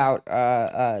sad about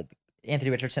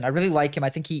Anthony Richardson. I really like him. I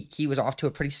think he was off to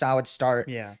a pretty solid start.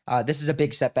 Yeah. This is a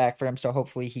big setback for him, so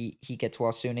hopefully he gets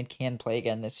well soon and can play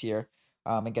again this year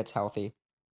and gets healthy.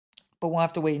 But we'll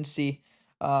have to wait and see.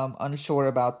 Unsure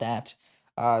about that.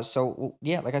 Like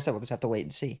I said, we'll just have to wait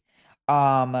and see.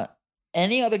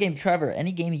 Any other game, Trevor?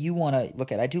 Any game you want to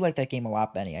look at? I do like that game a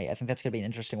lot, Benny. I think that's going to be an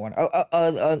interesting one.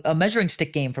 A measuring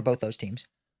stick game for both those teams.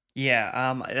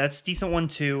 Yeah, that's a decent one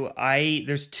too.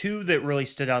 There's 2 that really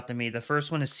stood out to me. The first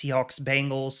one is Seahawks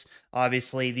Bengals.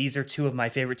 Obviously, these are 2 of my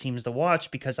favorite teams to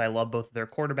watch because I love both of their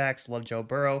quarterbacks. Love Joe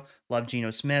Burrow. Love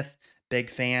Geno Smith. Big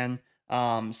fan.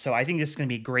 So I think this is going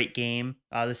to be a great game.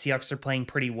 The Seahawks are playing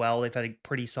pretty well. They've had a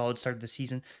pretty solid start to the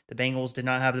season. The Bengals did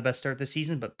not have the best start of the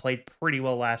season, but played pretty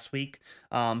well last week.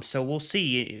 So we'll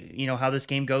see, how this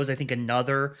game goes. I think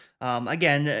another,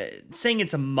 saying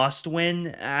it's a must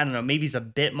win, I don't know, maybe it's a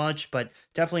bit much, but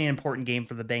definitely an important game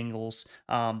for the Bengals.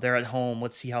 They're at home.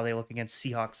 Let's see how they look against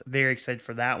Seahawks. Very excited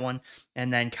for that one.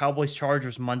 And then Cowboys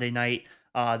Chargers Monday night.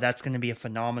 That's going to be a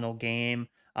phenomenal game.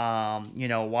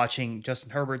 Watching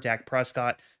Justin Herbert, Dak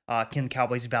Prescott, can the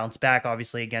Cowboys bounce back,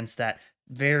 obviously, against that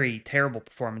very terrible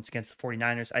performance against the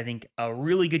 49ers. I think a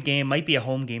really good game, might be a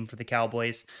home game for the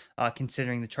Cowboys,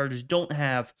 considering the Chargers don't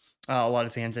have a lot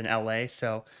of fans in LA,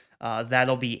 so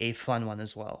that'll be a fun one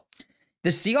as well. The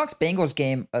Seahawks Bengals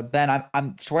game, Ben,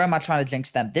 I'm swear I'm not trying to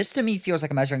jinx them. This to me feels like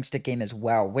a measuring stick game as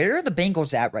well. Where are the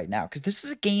Bengals at right now? Because this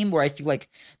is a game where I feel like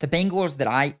the Bengals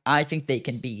that I think they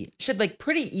can beat should like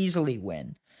pretty easily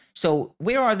win. So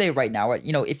where are they right now?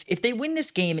 You know, if they win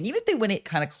this game, and even if they win it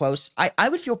kind of close, I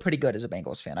would feel pretty good as a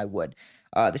Bengals fan. I would.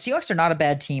 The Seahawks are not a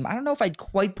bad team. I don't know if I'd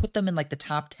quite put them in like the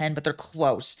top 10, but they're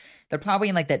close. They're probably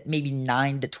in like that maybe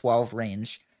 9 to 12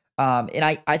 range.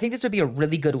 And I think this would be a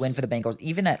really good win for the Bengals,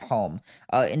 even at home.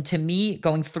 And to me,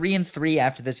 going 3-3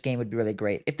 after this game would be really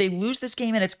great. If they lose this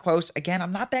game and it's close, again,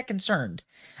 I'm not that concerned.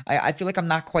 I feel like I'm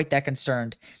not quite that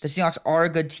concerned. The Seahawks are a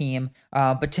good team,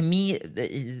 but to me,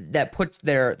 that puts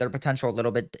their potential a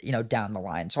little bit, down the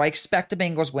line. So I expect the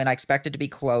Bengals win. I expect it to be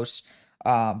close.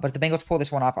 But if the Bengals pull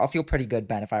this one off, I'll feel pretty good,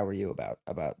 Ben, if I were you about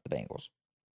the Bengals.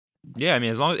 Yeah, I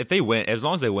mean, as long as they win,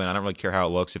 I don't really care how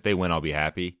it looks. If they win, I'll be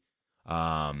happy.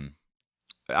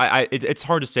 It's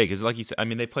hard to say because, like you said, I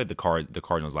mean, they played the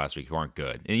Cardinals last week, who aren't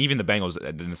good, and even the Bengals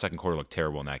in the second quarter looked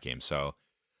terrible in that game. So,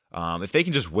 if they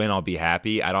can just win, I'll be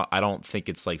happy. I don't think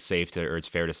it's like safe to, or it's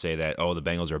fair to say that the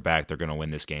Bengals are back, they're going to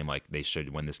win this game, like they should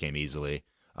win this game easily,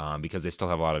 because they still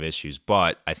have a lot of issues.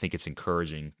 But I think it's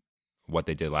encouraging what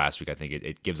they did last week. I think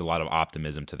it gives a lot of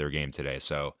optimism to their game today.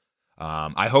 So,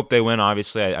 I hope they win.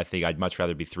 Obviously, I think I'd much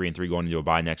rather be 3-3 going into a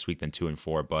bye next week than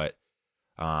 2-4. But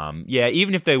yeah,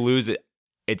 even if they lose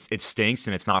it stinks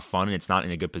and it's not fun and it's not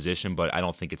in a good position, but I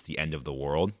don't think it's the end of the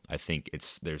world. I think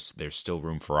there's still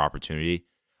room for opportunity.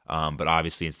 But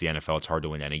obviously it's the NFL. It's hard to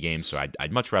win any game. So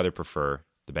I'd much rather prefer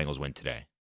the Bengals win today,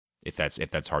 if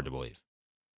that's hard to believe.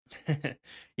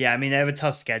 Yeah, I mean, they have a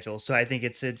tough schedule, so I think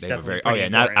it's definitely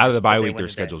not out of the bye week. Their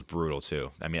today. schedule's brutal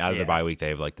too. I mean, out of the bye week, they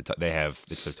have like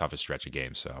it's the toughest stretch of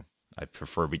games. So I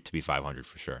prefer to be 500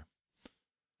 for sure.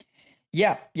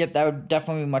 Yeah, yep, that would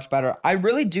definitely be much better. I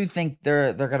really do think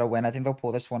they're gonna win. I think they'll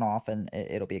pull this one off, and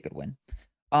it'll be a good win.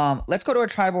 Let's go to our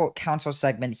tribal council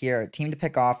segment here. Team to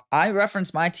pick off. I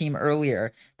referenced my team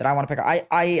earlier that I want to pick.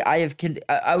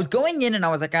 I was going in and I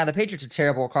was like, the Patriots are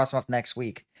terrible. We'll cross them off next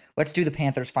week. Let's do the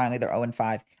Panthers. Finally, they're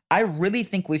 0-5. I really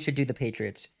think we should do the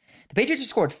Patriots. The Patriots have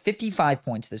scored 55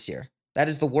 points this year. That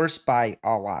is the worst by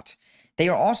a lot. They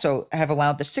also have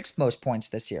allowed the 6th most points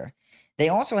this year. They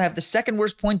also have the 2nd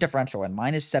worst point differential in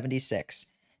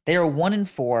 -76. They are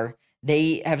 1-4.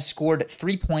 They have scored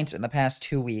 3 points in the past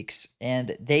 2 weeks,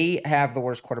 and they have the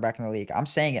worst quarterback in the league. I'm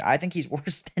saying it. I think he's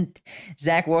worse than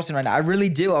Zach Wilson right now. I really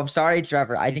do. I'm sorry,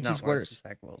 Trevor. I think he's worse.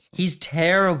 Zach Wilson. He's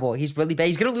terrible. He's really bad.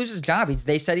 He's going to lose his job.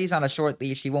 They said he's on a short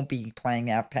leash. He won't be playing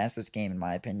out past this game, in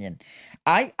my opinion.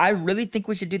 I really think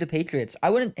we should do the Patriots. I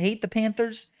wouldn't hate the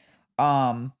Panthers,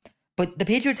 but the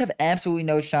Patriots have absolutely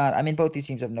no shot. I mean, both these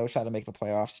teams have no shot to make the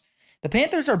playoffs. The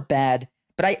Panthers are bad.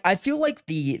 But I feel like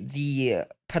the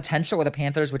potential of the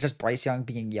Panthers with just Bryce Young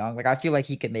being young, like I feel like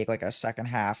he could make like a second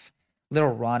half little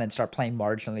run and start playing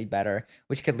marginally better,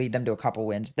 which could lead them to a couple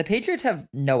wins. The Patriots have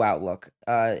no outlook.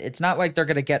 It's not like they're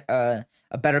going to get a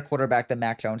better quarterback than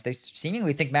Mac Jones. They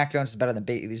seemingly think Mac Jones is better than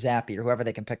Bailey Zappi or whoever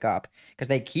they can pick up because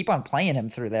they keep on playing him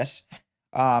through this,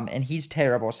 and he's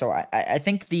terrible. So I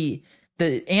think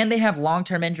and they have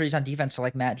long-term injuries on defense, so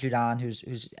like Matt Judon,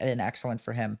 who's an excellent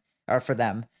for him or for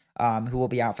them. Who will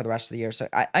be out for the rest of the year. So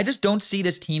I just don't see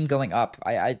this team going up.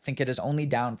 I think it is only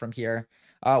down from here,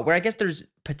 where I guess there's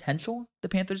potential the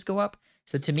Panthers go up.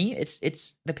 So to me, it's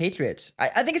the Patriots.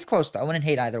 I think it's close, though. I wouldn't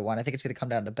hate either one. I think it's going to come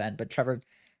down to Ben. But Trevor,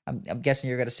 I'm guessing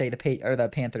you're going to say the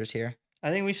Panthers here. I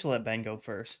think we should let Ben go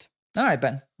first. All right,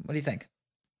 Ben. What do you think?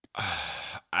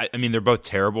 I mean, they're both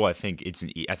terrible. I think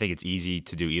it's easy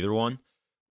to do either one.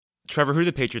 Trevor, who do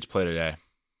the Patriots play today?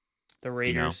 The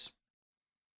Raiders.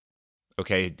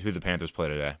 Okay, who the Panthers play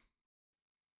today?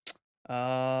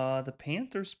 The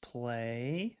Panthers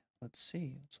play. Let's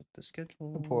see. Let's look at the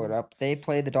schedule. We'll pull it up. They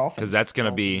play the Dolphins. Because that's going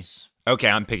to be okay.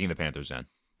 I'm picking the Panthers then.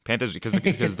 Panthers because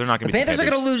they're not going to be. The Panthers are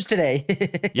going to lose today.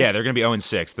 Yeah, they're going to be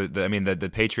 0-6. I mean, the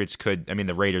Patriots could. I mean,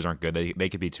 the Raiders aren't good. They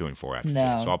could be 2-4 after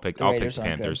today. So I'll pick the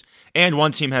Panthers. And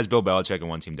one team has Bill Belichick and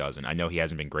one team doesn't. I know he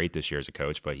hasn't been great this year as a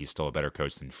coach, but he's still a better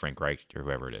coach than Frank Reich or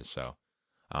whoever it is. So,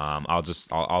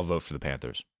 I'll vote for the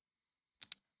Panthers.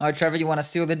 All right, Trevor, you want to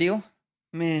seal the deal?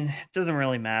 I mean, it doesn't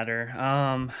really matter.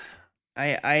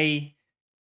 I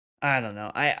don't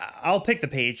know. I'll pick the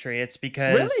Patriots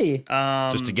because really,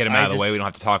 just to get them out of the way, we don't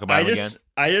have to talk about them again.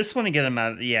 I just want to get them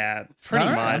out. Yeah, pretty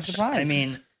much. I'm surprised. I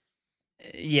mean,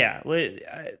 yeah.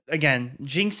 Again,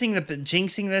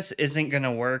 jinxing this isn't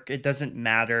gonna work. It doesn't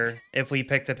matter if we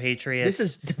pick the Patriots. This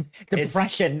is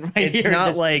depression right it's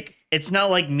here. It's not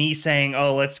like me saying,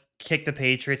 "Oh, let's kick the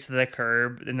Patriots to the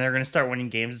curb," and they're gonna start winning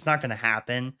games. It's not gonna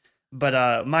happen.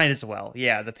 But might as well.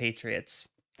 Yeah, the Patriots.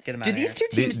 Get him out Do of these here.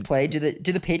 two teams play? Do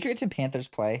the Patriots and Panthers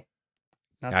play?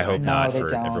 Not I that I hope know. not they for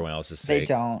don't. everyone else's They sake.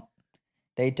 don't.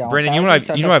 They don't. Brandon, That you know would be what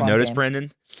such you a know what I've fun noticed, game.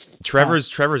 Brandon?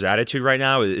 Trevor's attitude right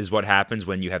now is what happens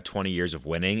when you have 20 years of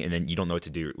winning and then you don't know what to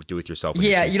do with yourself. When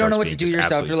your Yeah, team you don't know starts what to being do just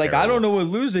yourself. You're absolutely like, I don't terrible. know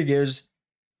what losing is.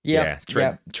 Yeah,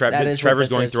 Yep. That is what Trevor's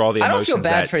this going is. through all the I emotions don't feel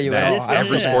bad that, for you that at all. I don't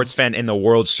every feel sports bad. fan in the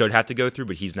world should have to go through,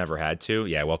 but he's never had to.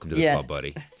 Yeah, welcome to the club,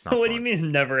 buddy. It's not What fun. do you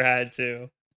mean never had to?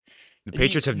 The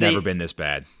Patriots have never been this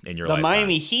bad in your The lifetime.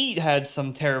 Miami Heat had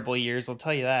some terrible years, I'll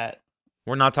tell you that.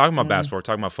 We're not talking about basketball. We're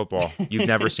talking about football. You've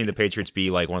never seen the Patriots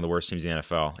be like one of the worst teams in the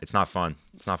NFL. It's not fun.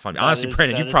 It's not fun. Honestly,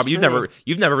 Brandon, you've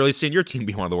never really seen your team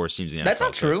be one of the worst teams in the NFL. That's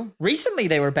not true. Recently,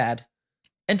 they were bad.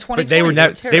 In 2020, But they were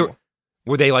never. terrible.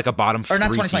 Were they like a bottom Or three not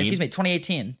 2020, team? excuse me,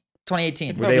 2018.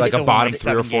 2018. Were they like a still won, bottom like,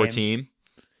 3 or 7 4 games. team?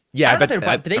 Yeah, I I don't know bet if they were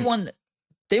bad, but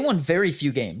they won very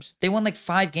few games. They won like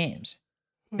 5 games.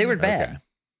 They were bad.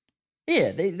 Okay.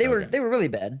 Yeah, they were Okay. really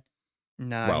bad.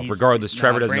 Nah, Well, regardless,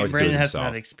 Trevor doesn't know what to do Brandon with has himself.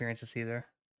 not experienced this either.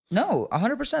 No,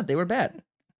 100%. They were bad.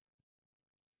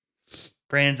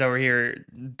 Brandon's over here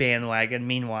bandwagon.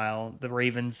 Meanwhile, the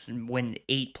Ravens win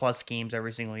 8+ games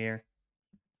every single year.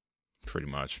 Pretty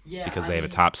much. Yeah, because I they have a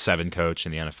mean- top 7 coach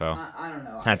in the NFL. I don't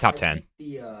know. Top 10.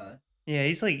 Yeah,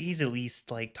 he's at least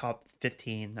like top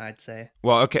 15, I'd say.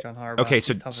 Well, okay. John Harbaugh, Okay, he's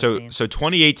so top so 15. so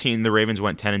 2018 the Ravens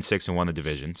went 10-6 and won the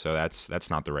division. So that's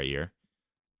not the right year.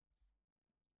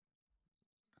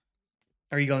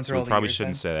 Are you going So through all we the probably years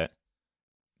shouldn't then? say that.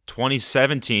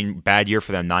 2017 bad year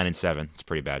for them, 9-7. It's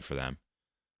pretty bad for them.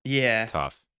 Yeah.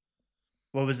 Tough.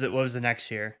 What was the next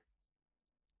year?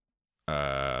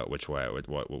 Which way?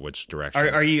 Which direction?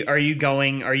 Are you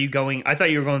going? I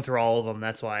thought you were going through all of them.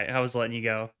 That's why I was letting you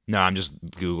go. No, I'm just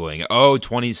googling. Oh,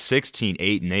 2016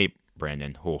 8-8.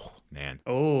 Brandon. Oh man.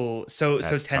 Oh, so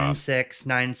That's 10-6,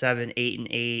 9-7,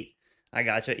 8-8. I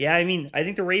gotcha. Yeah, I mean, I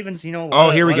think the Ravens. You know.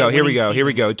 Here we go.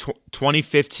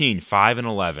 2015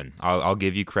 5-11. I'll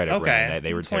give you credit, Okay. Brandon.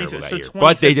 They were terrible that so year,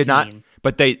 but they did not. 2015.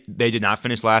 But they did not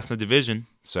finish last in the division.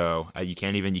 So you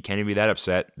can't even be that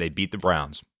upset. They beat the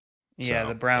Browns. Yeah, So, the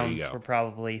there Browns you go. were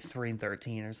probably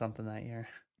 3-13 or something that year.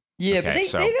 Yeah, Okay, but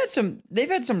so- they've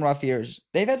had some rough years.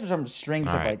 They've had some strings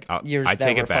All of right, like years I that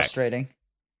take were it back. frustrating.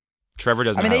 Trevor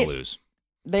doesn't I mean, know how to lose.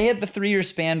 They had the 3-year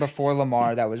span before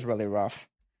Lamar that was really rough.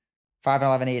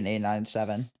 5-11, 8-8,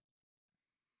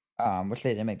 9-7. Which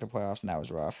they didn't make the playoffs, and that was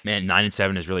rough. Man,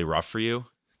 9-7 is really rough for you.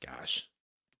 Gosh,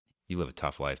 you live a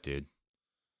tough life, dude.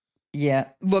 Yeah,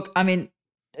 look, I mean,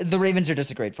 the Ravens are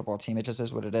just a great football team. It just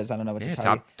is what it is. I don't know what Yeah, to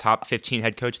tell you. top 15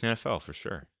 head coach in the NFL for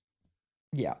sure.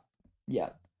 Yeah.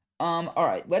 All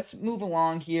right, let's move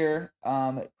along here.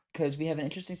 Because we have an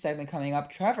interesting segment coming up.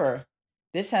 Trevor,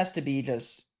 this has to be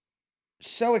just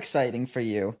so exciting for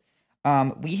you.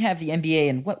 We have the NBA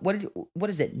in what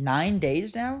is it? 9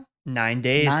 days now? 9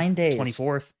 days. 9 days.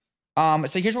 24th.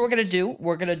 So here's what we're gonna do.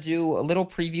 We're gonna do a little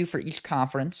preview for each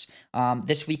conference.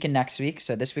 This week and next week.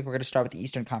 So this week we're gonna start with the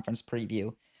Eastern Conference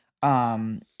preview.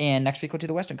 And next week we'll do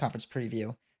the Western Conference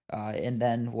preview. And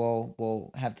then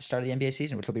we'll have the start of the NBA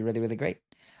season, which will be really, really great.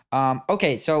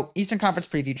 Okay, so Eastern Conference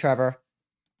preview, Trevor.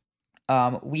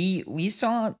 We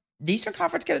saw the Eastern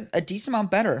Conference get a decent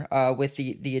amount better with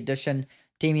the addition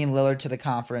Damian Lillard to the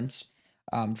conference.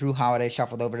 Drew Holiday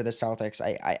shuffled over to the Celtics.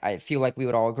 I feel like we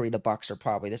would all agree the Bucks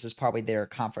are this is probably their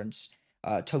conference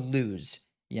to lose,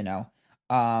 you know.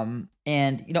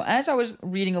 And you know, as I was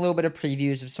reading a little bit of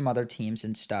previews of some other teams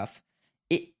and stuff,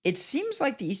 it seems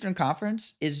like the Eastern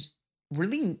Conference is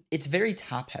it's very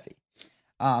top heavy.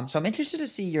 So I'm interested to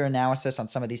see your analysis on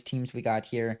some of these teams we got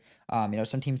here. You know,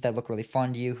 some teams that look really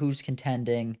fun to you, who's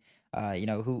contending, you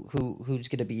know, who's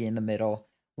going to be in the middle,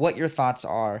 what your thoughts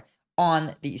are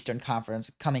on the Eastern Conference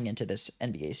coming into this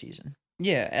NBA season.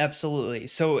 Yeah, absolutely.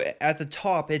 So at the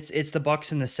top, it's the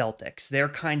Bucks and the Celtics. They're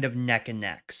kind of neck and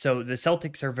neck. So the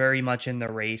Celtics are very much in the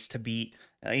race to beat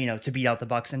out the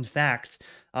Bucks. In fact,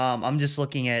 I'm just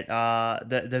looking at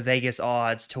the Vegas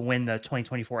odds to win the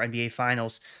 2024 NBA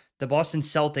Finals. The Boston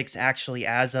Celtics actually,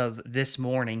 as of this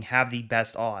morning, have the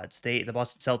best odds. The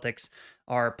Boston Celtics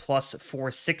are plus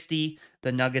 460.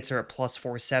 The Nuggets are at plus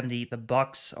 470. The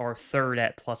Bucks are third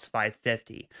at plus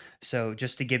 550. So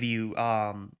just to give you,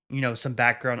 some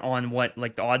background on what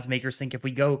like the odds makers think, if we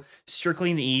go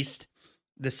strictly in the East,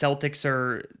 the Celtics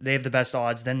they have the best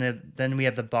odds. Then we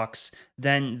have the Bucks.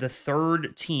 Then the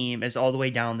third team is all the way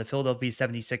down, the Philadelphia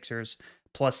 76ers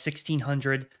plus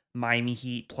 1600. Miami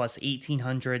Heat plus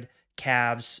 1,800,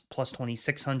 Cavs plus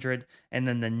 2,600, and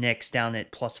then the Knicks down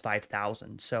at plus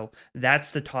 5,000. So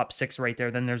that's the top 6 right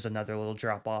there. Then there's another little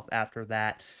drop off after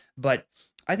that. But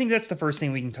I think that's the first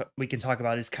thing we can talk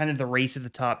about is kind of the race at the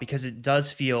top because it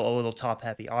does feel a little top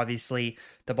heavy. Obviously,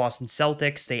 the Boston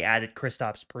Celtics, they added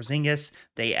Kristaps Porzingis,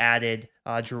 they added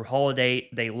Drew Holiday,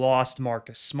 they lost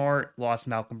Marcus Smart, lost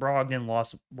Malcolm Brogdon,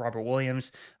 lost Robert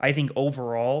Williams. I think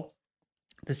overall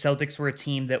the Celtics were a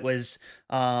team that was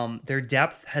their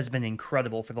depth has been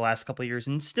incredible for the last couple of years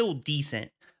and still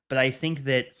decent, but I think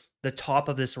that the top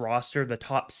of this roster, the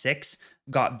top six,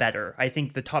 got better. I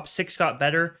think the top six got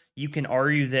better. You can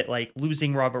argue that like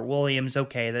losing Robert Williams,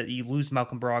 okay, that you lose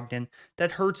Malcolm Brogdon,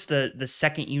 that hurts the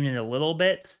second unit a little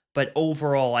bit. But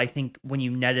overall, I think when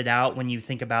you net it out, when you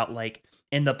think about like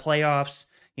in the playoffs,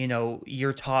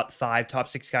 your top five, top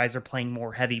six guys are playing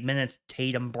more heavy minutes.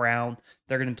 Tatum, Brown,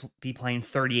 they're going to be playing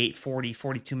 38, 40,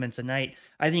 42 minutes a night.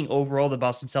 I think overall, the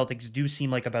Boston Celtics do seem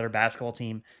like a better basketball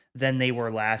team than they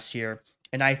were last year.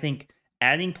 And I think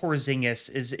adding Porzingis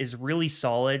is really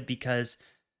solid because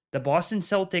the Boston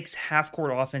Celtics half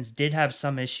court offense did have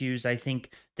some issues. I think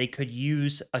they could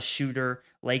use a shooter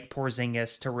like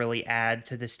Porzingis to really add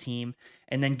to this team.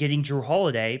 And then getting Drew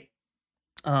Holiday,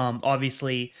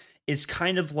 obviously, is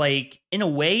kind of like, in a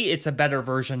way, it's a better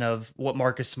version of what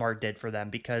Marcus Smart did for them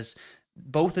because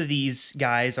both of these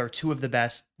guys are two of the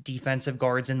best defensive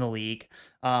guards in the league.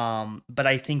 But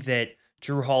I think that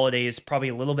Drew Holiday is probably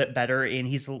a little bit better, and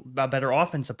he's a better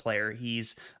offensive player.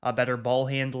 He's a better ball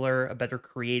handler, a better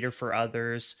creator for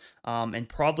others, and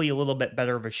probably a little bit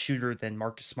better of a shooter than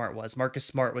Marcus Smart was. Marcus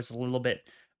Smart was a little bit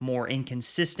more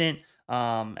inconsistent.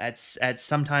 At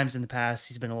sometimes in the past,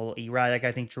 he's been a little erratic.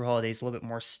 I think Drew Holiday is a little bit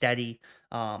more steady.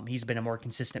 He's been a more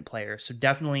consistent player, so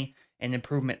definitely an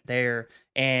improvement there.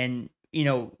 And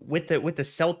with the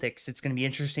Celtics, it's going to be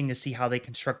interesting to see how they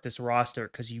construct this roster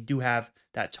because you do have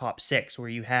that top six where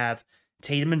you have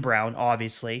Tatum and Brown.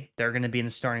 Obviously, they're going to be in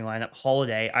the starting lineup.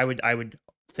 Holiday, I would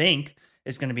think,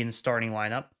 is going to be in the starting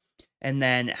lineup. And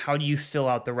then how do you fill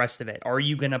out the rest of it? Are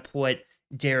you going to put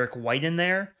Derek White in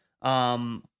there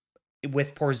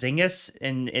with Porzingis,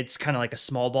 and it's kind of like a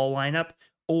small ball lineup,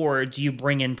 or do you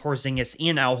bring in Porzingis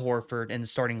and Al Horford in the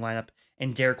starting lineup,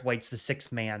 and Derek White's the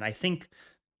sixth man? I think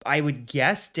I would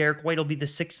guess Derek White will be the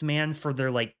sixth man for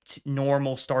their like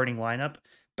normal starting lineup,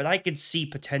 but I could see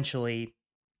potentially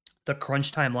the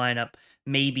crunch time lineup,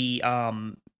 maybe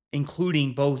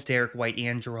including both Derek White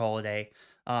and Drew Holiday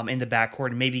in the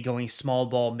backcourt, maybe going small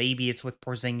ball. Maybe it's with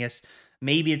Porzingis.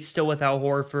 Maybe it's still with Al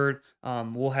Horford.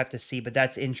 We'll have to see, but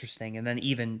that's interesting. And then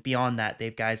even beyond that, they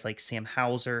have guys like Sam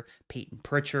Hauser, Peyton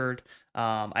Pritchard.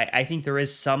 I think there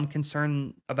is some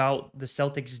concern about the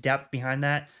Celtics' depth behind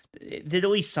that at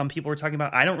least some people are talking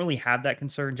about. I don't really have that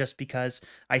concern just because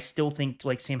I still think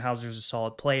like Sam Hauser is a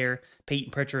solid player. Peyton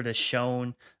Pritchard has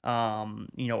shown, over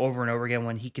and over again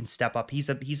when he can step up. He's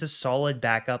a solid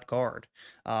backup guard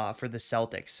for the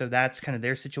Celtics. So that's kind of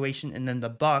their situation. And then the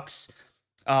Bucks,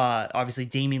 obviously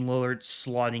Damian Lillard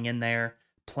slotting in there,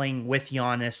 playing with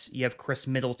Giannis. You have Chris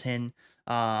Middleton.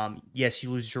 Yes,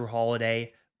 you lose Drew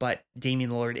Holiday, but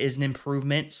Damian Lillard is an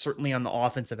improvement, certainly on the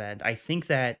offensive end. I think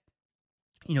that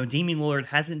Damian Lillard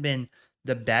hasn't been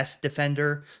the best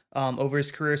defender over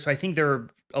his career. So I think there are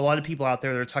a lot of people out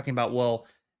there that are talking about, well,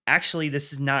 actually,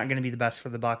 this is not going to be the best for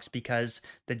the Bucks because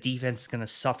the defense is going to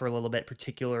suffer a little bit,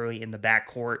 particularly in the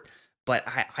backcourt. But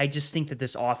I just think that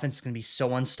this offense is going to be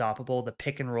so unstoppable. The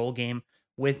pick and roll game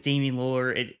with Damian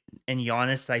Lillard and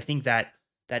Giannis, I think that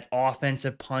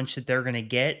offensive punch that they're going to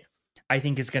get, I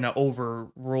think is going to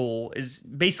overrule. Is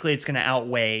basically it's going to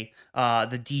outweigh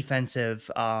the defensive.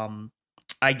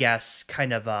 I guess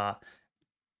kind of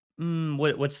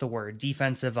what's the word?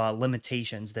 Defensive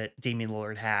limitations that Damian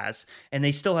Lillard has, and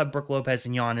they still have Brook Lopez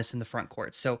and Giannis in the front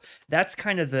court. So that's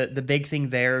kind of the big thing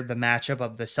there. The matchup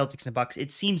of the Celtics and Bucks. It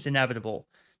seems inevitable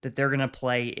that they're going to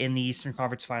play in the Eastern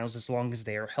Conference Finals as long as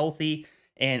they are healthy,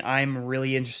 and I'm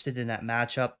really interested in that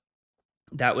matchup.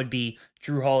 That would be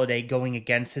Drew Holiday going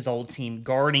against his old team,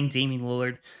 guarding Damian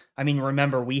Lillard. I mean,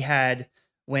 remember we had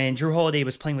when Drew Holiday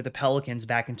was playing with the Pelicans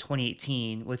back in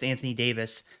 2018 with Anthony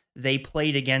Davis, they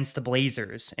played against the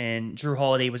Blazers, and Drew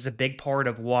Holiday was a big part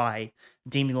of why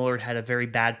Damian Lillard had a very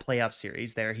bad playoff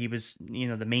series there. He was,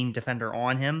 the main defender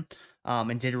on him,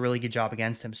 and did a really good job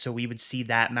against him. So we would see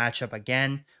that matchup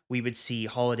again. We would see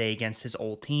Holiday against his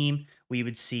old team. We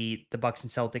would see the Bucks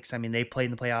and Celtics. I mean, they played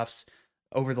in the playoffs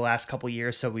over the last couple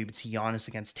years, so we would see Giannis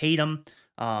against Tatum.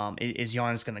 Is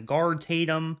Giannis going to guard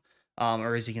Tatum?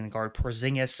 Or is he going to guard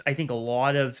Porzingis? I think a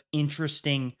lot of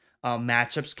interesting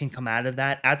matchups can come out of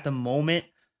that. At the moment,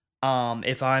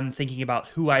 if I'm thinking about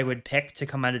who I would pick to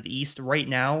come out of the East right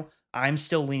now, I'm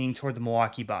still leaning toward the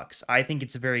Milwaukee Bucks. I think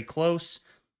it's very close,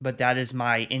 but that is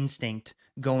my instinct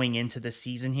going into the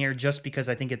season here, just because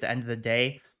I think at the end of the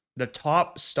day, the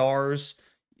top stars,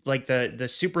 like the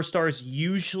superstars,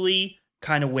 usually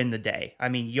kind of win the day. I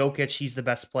mean, Jokic, he's the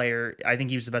best player. I think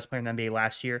he was the best player in the NBA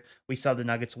last year. We saw the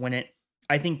Nuggets win it.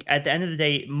 I think at the end of the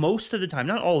day, most of the time,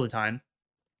 not all the time,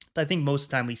 but I think most of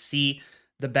the time we see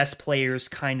the best players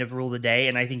kind of rule the day.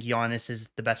 And I think Giannis is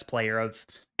the best player of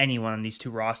anyone on these two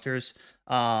rosters.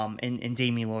 And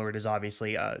Damian Lillard is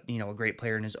obviously a great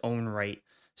player in his own right.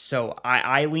 So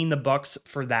I lean the Bucks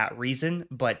for that reason,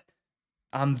 but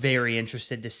I'm very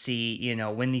interested to see,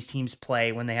 when these teams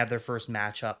play, when they have their first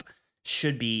matchup,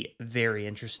 should be very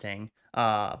interesting.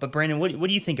 But Brandon, what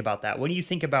do you think about that? What do you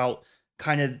think about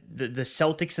kind of the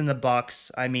Celtics and the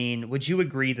Bucks? I mean, would you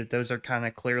agree that those are kind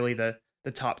of clearly the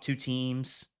top two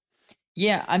teams?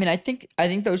 Yeah, I mean, I think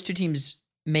those two teams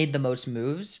made the most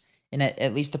moves, and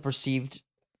at least the perceived,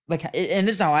 like, and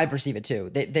this is how I perceive it too.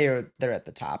 They're at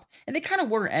the top, and they kind of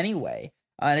were anyway.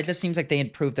 And it just seems like they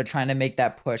improved. They're trying to make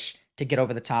that push to get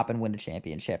over the top and win a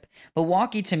championship.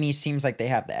 Milwaukee to me seems like they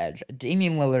have the edge.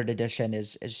 Damian Lillard addition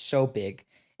is so big,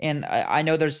 and I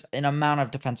know there's an amount of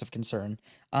defensive concern.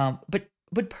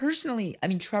 But personally, I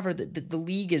mean, Trevor, the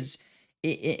league is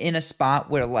in a spot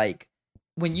where, like,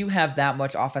 when you have that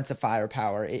much offensive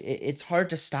firepower, it's hard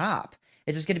to stop.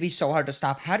 It's just going to be so hard to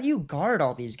stop. How do you guard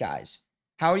all these guys?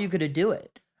 How are you going to do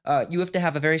it? You have to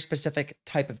have a very specific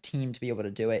type of team to be able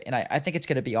to do it, and I think it's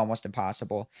going to be almost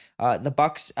impossible. The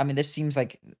Bucks, I mean, this seems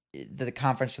like the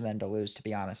conference for them to lose. To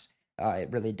be honest, it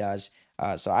really does.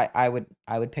 So I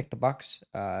would pick the Bucks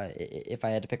if I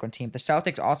had to pick one team. The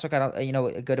Celtics also got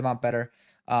a good amount better.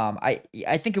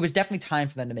 I think it was definitely time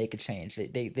for them to make a change.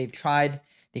 They've tried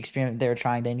the experiment they were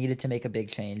trying. They needed to make a big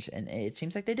change, and it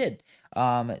seems like they did.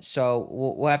 So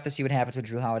we'll have to see what happens when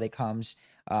Drew Holiday comes.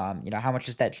 How much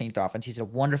does that change the offense? He's a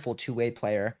wonderful two-way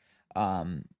player.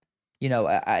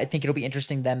 I think it'll be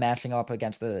interesting them matching up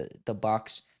against the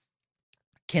Bucks.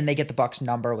 Can they get the Bucks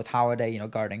number with Holiday,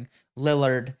 guarding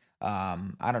Lillard?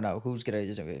 I don't know who's gonna.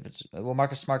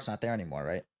 Marcus Smart's not there anymore,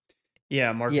 right?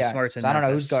 Yeah, Marcus Smart's in so I don't know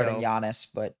Memphis, who's guarding so Giannis,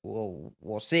 but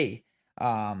we'll see.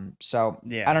 So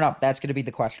yeah. I don't know. That's gonna be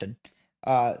the question.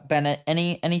 Bennett,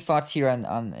 any thoughts here on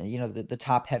the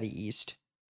top heavy East?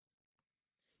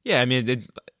 Yeah, I mean,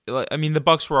 the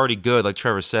Bucks were already good, like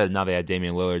Trevor said. Now they had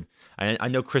Damian Lillard. I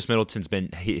know Chris Middleton's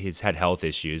he's had health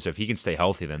issues. So if he can stay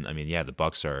healthy, then I mean, yeah, the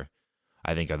Bucks are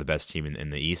the best team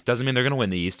in the East. Doesn't mean they're going to win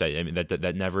the East. I mean,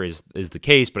 that never is the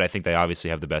case, but I think they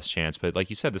obviously have the best chance. But like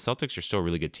you said, the Celtics are still a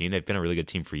really good team. They've been a really good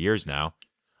team for years now.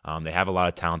 They have a lot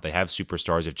of talent. They have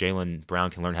superstars. If Jaylen Brown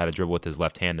can learn how to dribble with his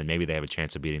left hand, then maybe they have a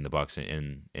chance of beating the Bucks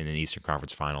in an Eastern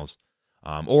Conference Finals.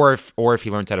 Or if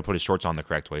he learned how to put his shorts on the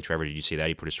correct way. Trevor, did you see that?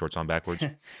 He put his shorts on backwards.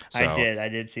 So, I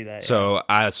did see that. So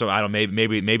I don't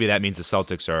maybe that means the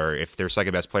Celtics are, if their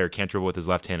second best player can't dribble with his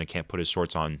left hand and can't put his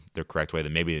shorts on the correct way,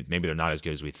 then maybe they're not as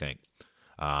good as we think.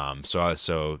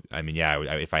 So I mean, yeah,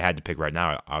 if I had to pick right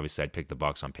now, obviously I'd pick the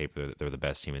Bucks on paper. They're the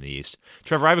best team in the East.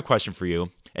 Trevor, I have a question for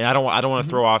you, and I don't want to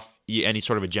throw off any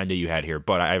sort of agenda you had here,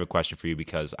 but I have a question for you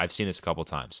because I've seen this a couple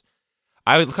times.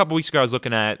 A couple weeks ago, I was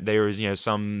looking at, there was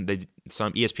some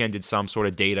ESPN did some sort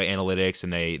of data analytics,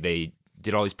 and they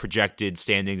did all these projected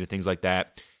standings and things like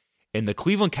that. And the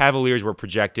Cleveland Cavaliers were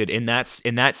projected in that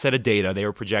set of data. They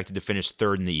were projected to finish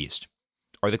third in the East.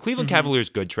 Are the Cleveland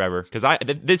Cavaliers good, Trevor? Because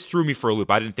this threw me for a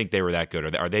loop. I didn't think they were that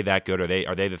good. Are they that good? Are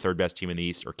they the third best team in the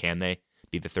East, or can they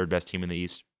be the third best team in the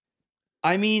East?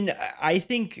 I mean, I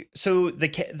think so. The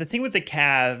thing with the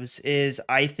Cavs is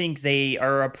I think they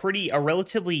are a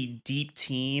relatively deep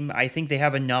team. I think they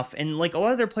have enough, and like a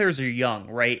lot of their players are young,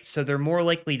 right? So they're more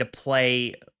likely to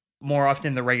play more often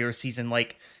in the regular season.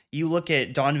 Like you look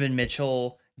at Donovan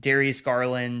Mitchell, Darius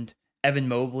Garland, Evan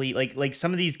Mobley, like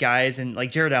some of these guys, and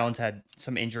like Jared Allen's had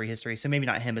some injury history, so maybe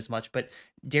not him as much, but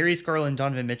Darius Garland,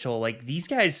 Donovan Mitchell, like these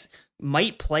guys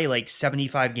might play like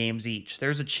 75 games each.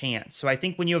 There's a chance. So I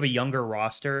think when you have a younger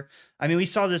roster, I mean, we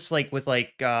saw this like with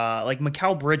like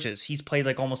Mikal Bridges. He's played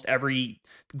like almost every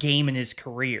game in his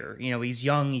career. He's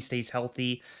young, he stays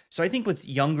healthy. So I think with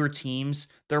younger teams,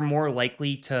 they're more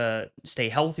likely to stay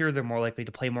healthier. They're more likely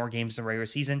to play more games in the regular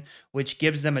season, which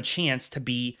gives them a chance to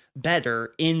be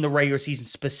better in the regular season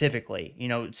specifically.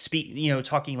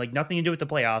 Talking like nothing to do with the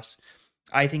playoffs.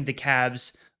 I think the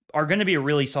Cavs are going to be a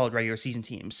really solid regular season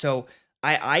team. So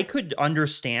I could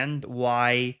understand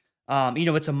why,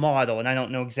 it's a model, and I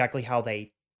don't know exactly how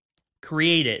they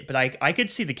create it, but I could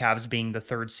see the Cavs being the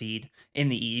third seed in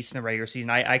the East in the regular season.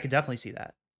 I could definitely see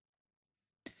that.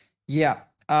 Yeah.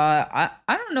 I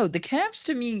don't know. The Cavs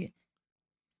to me,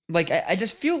 like, I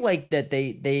just feel like that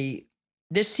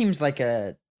this seems like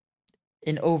an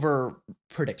over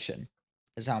prediction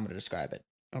is how I'm going to describe it.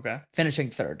 Okay. Finishing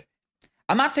third.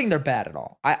 I'm not saying they're bad at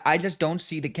all. I just don't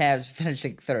see the Cavs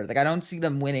finishing third. Like I don't see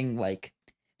them winning like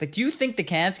do you think the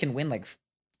Cavs can win like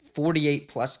 48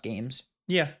 plus games?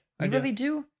 Yeah, I You do. really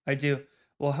do? I do.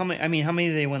 Well, how many? I mean, how many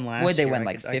did they win last Would they year? win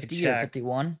like I could 50 or check.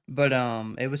 51? But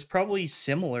it was probably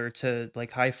similar to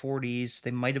like high 40s.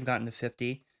 They might have gotten to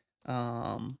 50.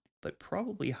 But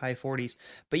probably high 40s.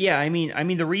 But yeah, I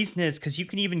mean the reason is cuz you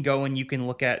can even go and you can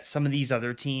look at some of these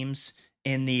other teams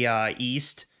in the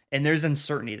East and there's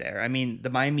uncertainty there. I mean, the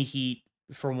Miami Heat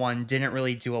for one didn't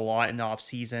really do a lot in the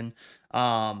offseason.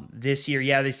 This year,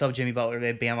 yeah, they still have Jimmy Butler, they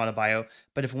have Bam Adebayo,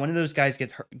 but if one of those guys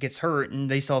gets hurt and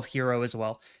they still have Hero as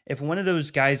well. If one of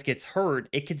those guys gets hurt,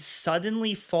 it could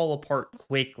suddenly fall apart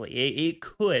quickly. It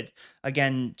could.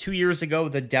 Again, 2 years ago,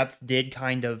 the depth did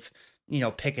kind of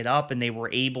pick it up and they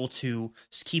were able to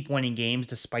keep winning games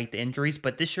despite the injuries.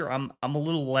 But this year, I'm a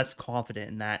little less confident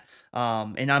in that.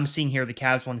 And I'm seeing here the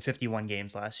Cavs won 51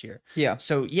 games last year. Yeah.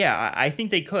 So yeah, I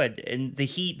think they could. And the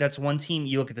Heat, that's one team.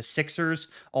 You look at the Sixers,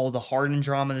 all the Harden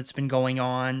drama that's been going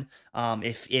on.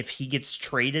 If he gets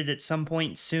traded at some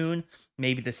point soon,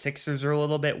 maybe the Sixers are a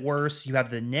little bit worse. You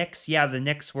have the Knicks. Yeah, the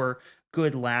Knicks were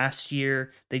good last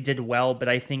year. They did well, but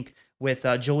I think with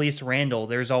Julius Randle,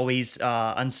 there's always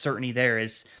uncertainty there.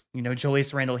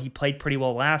 Julius Randle, he played pretty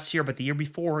well last year, but the year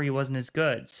before he wasn't as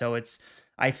good. So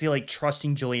I feel like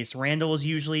trusting Julius Randle is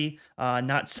usually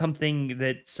not something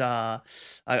that's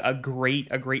a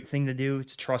great thing to do,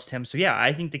 to trust him. So yeah,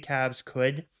 I think the Cavs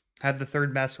could have the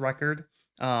third best record.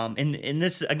 In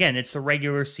this, again, it's the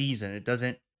regular season. It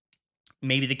doesn't.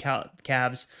 Maybe the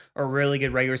Cavs are a really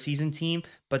good regular season team,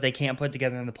 but they can't put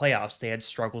together in the playoffs. They had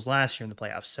struggles last year in the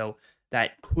playoffs, so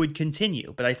that could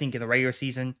continue. But I think in the regular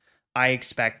season, I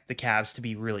expect the Cavs to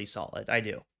be really solid. I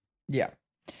do. Yeah.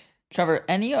 Trevor,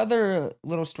 any other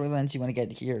little storylines you want to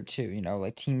get here too?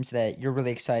 Like teams that you're really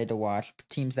excited to watch,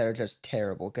 teams that are just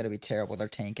terrible, going to be terrible, they're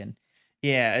tanking.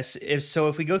 Yeah,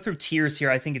 if we go through tiers here,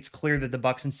 I think it's clear that the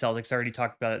Bucks and Celtics, I already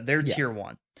talked about it. They're Yeah. tier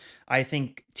 1. I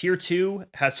think tier 2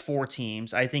 has 4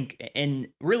 teams. I think, and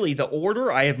really the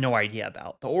order I have no idea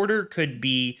about. The order could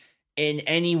be in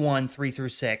any one 3 through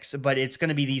 6, but it's going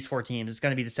to be these 4 teams. It's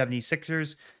going to be the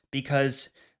 76ers because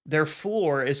their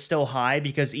floor is still high,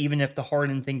 because even if the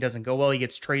Harden thing doesn't go well, he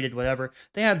gets traded, whatever,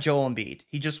 they have Joel Embiid.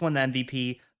 He just won the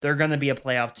MVP. They're going to be a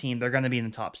playoff team. They're going to be in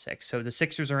the top 6. So the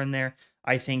Sixers are in there.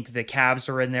 I think the Cavs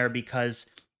are in there because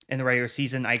in the regular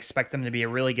season, I expect them to be a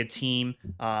really good team.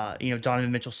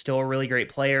 Donovan Mitchell's still a really great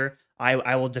player.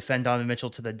 I will defend Donovan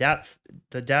Mitchell to the death.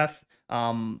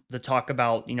 The talk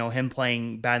about him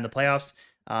playing bad in the playoffs.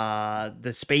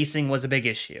 The spacing was a big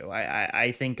issue.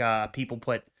 I think people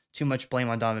put too much blame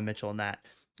on Donovan Mitchell in that.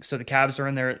 So the Cavs are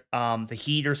in there. The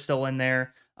Heat are still in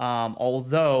there.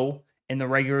 Although in the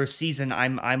regular season,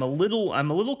 I'm a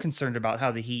little concerned about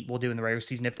how the Heat will do in the regular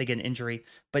season if they get an injury.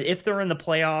 But if they're in the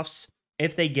playoffs,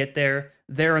 if they get there,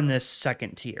 they're in this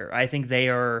second tier. I think they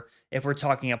are. If we're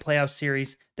talking a playoff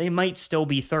series, they might still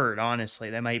be third. Honestly,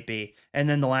 they might be. And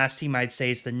then the last team I'd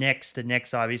say is the Knicks. The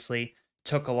Knicks obviously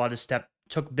took a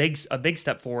big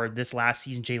step forward this last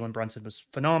season. Jalen Brunson was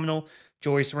phenomenal.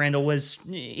 Julius Randle was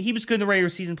good in the regular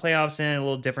season, playoffs, and a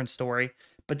little different story.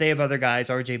 But they have other guys.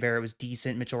 RJ Barrett was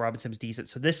decent. Mitchell Robinson was decent.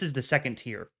 So this is the second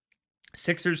tier.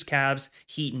 Sixers, Cavs,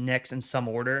 Heat, and Knicks in some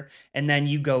order. And then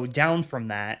you go down from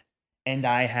that, and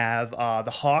I have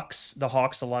the Hawks. The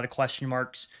Hawks, a lot of question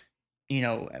marks.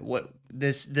 What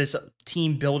this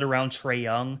team built around Trae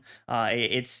Young.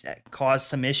 It's caused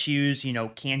some issues.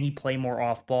 Can he play more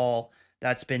off ball?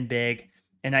 That's been big.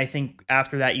 And I think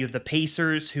after that, you have the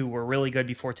Pacers, who were really good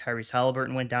before Tyrese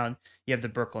Halliburton went down. You have the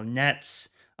Brooklyn Nets.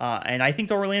 And I think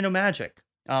the Orlando Magic.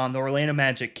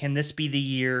 Can this be the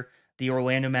year the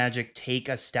Orlando Magic take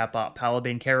a step up? Paolo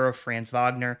Banchero, Franz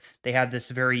Wagner, they have this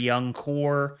very young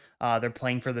core. They're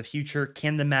playing for the future.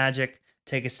 Can the Magic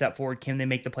take a step forward? Can they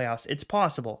make the playoffs? It's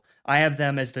possible. I have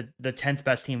them as the 10th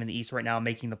best team in the East right now,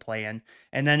 making the play-in.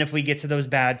 And then if we get to those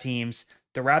bad teams,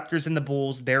 the Raptors and the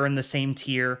Bulls, they're in the same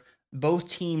tier. Both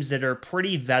teams that are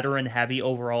pretty veteran heavy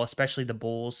overall, especially the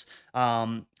Bulls,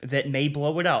 that may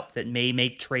blow it up, that may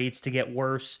make trades to get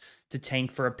worse, to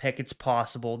tank for a pick. It's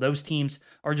possible. Those teams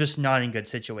are just not in good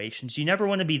situations. You never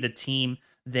want to be the team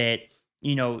that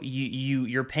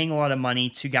you're paying a lot of money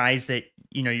to guys that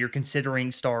you're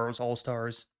considering stars, all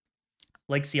stars,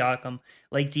 like Siakam,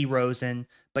 like DeRozan,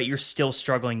 but you're still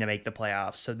struggling to make the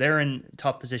playoffs. So they're in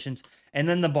tough positions. And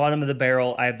then the bottom of the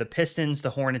barrel, I have the Pistons, the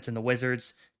Hornets, and the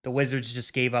Wizards. The Wizards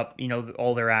just gave up,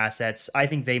 all their assets. I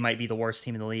think they might be the worst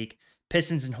team in the league.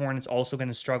 Pistons and Hornets also going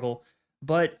to struggle.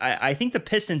 But I think the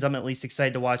Pistons I'm at least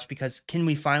excited to watch, because can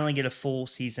we finally get a full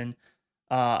season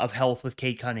of health with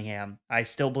Cade Cunningham. I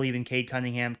still believe in Cade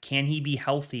Cunningham. Can he be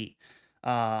healthy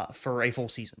for a full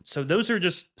season? So those are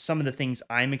just some of the things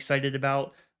I'm excited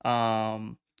about.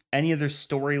 Any other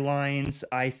storylines?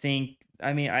 I think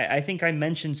I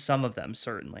mentioned some of them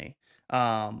certainly.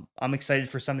 I'm excited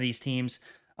for some of these teams.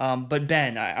 But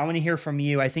Ben, I want to hear from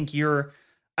you. I think you're.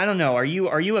 I don't know. Are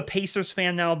you a Pacers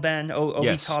fan now, Ben? Obi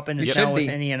Yes. Toppin You is Yep. should now with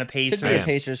be. Indiana Pacers. Should be a am.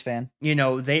 Pacers fan. You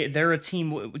know they're a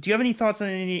team. Do you have any thoughts on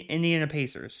Indiana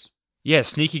Pacers? Yeah,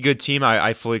 sneaky good team.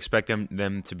 I fully expect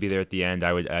them to be there at the end.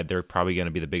 They're probably going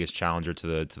to be the biggest challenger to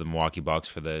the Milwaukee Bucks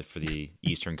for the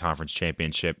Eastern Conference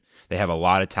Championship. They have a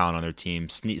lot of talent on their team.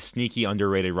 Sneaky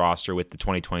underrated roster with the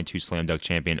 2022 Slam Dunk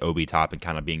champion Obi Toppin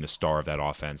kind of being the star of that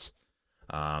offense.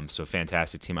 So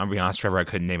fantastic team. I'm gonna be honest, Trevor. I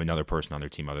couldn't name another person on their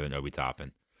team other than Obi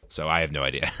Toppin. So I have no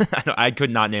idea. I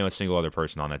could not name a single other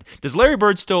person on that. Does Larry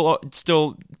Bird still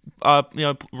run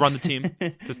the team?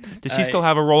 Does he still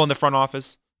have a role in the front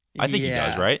office? I think he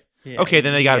does, right? Yeah, Okay,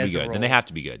 then they he got to be has a good. Then they role. have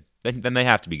to be good. Then they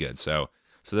have to be good. So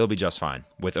they'll be just fine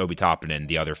with Obi Toppin and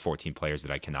the other 14 players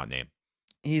that I cannot name.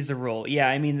 He's a role. Yeah,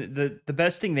 I mean the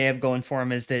best thing they have going for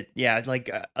him is that like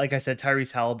I said,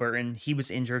 Tyrese Halliburton, he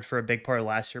was injured for a big part of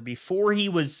last year. Before he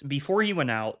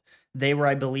went out, they were,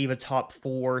 I believe, a top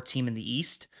 4 team in the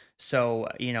East. So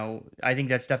I think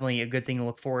that's definitely a good thing to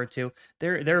look forward to.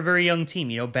 They're a very young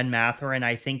team. Ben Mathurin,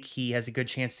 I think he has a good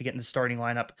chance to get in the starting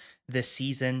lineup this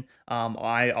season.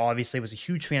 I obviously was a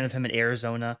huge fan of him at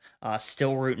Arizona.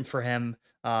 Still rooting for him,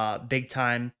 big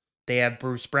time. They have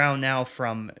Bruce Brown now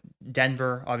from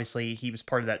Denver. Obviously, he was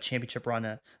part of that championship run,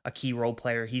 a key role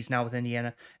player. He's now with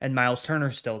Indiana, and Miles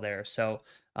Turner's still there. So,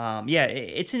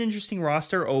 it's an interesting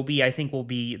roster. Obi, I think, will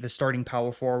be the starting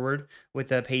power forward with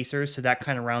the Pacers. So that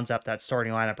kind of rounds up that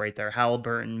starting lineup right there.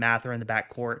 Halliburton, Mather in the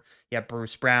backcourt. Yeah,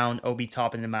 Bruce Brown, Obi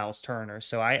Toppin, and Miles Turner.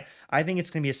 So I think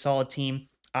it's going to be a solid team.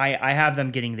 I have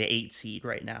them getting the 8 seed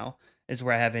right now is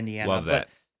where I have Indiana. Love that.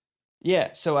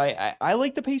 Yeah, so I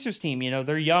like the Pacers team.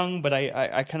 They're young, but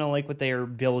I kind of like what they are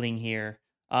building here.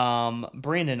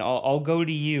 Brandon, I'll go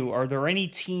to you. Are there any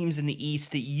teams in the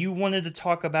East that you wanted to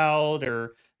talk about,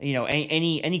 or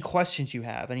any questions you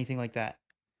have, anything like that?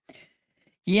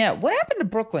 Yeah, what happened to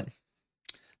Brooklyn?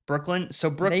 Brooklyn.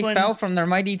 So They Brooklyn. fell from their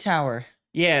mighty tower.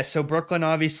 Yeah, so Brooklyn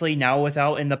obviously now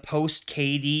without in the post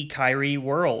KD Kyrie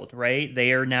world, right?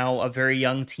 They are now a very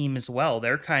young team as well.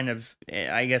 They're kind of,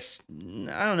 I guess, I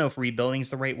don't know if rebuilding is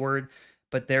the right word,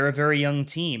 but they're a very young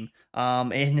team.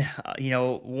 One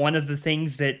of the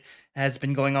things that has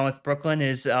been going on with Brooklyn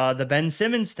is the Ben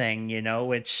Simmons thing,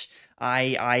 which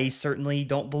I certainly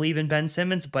don't believe in Ben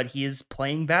Simmons, but he is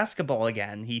playing basketball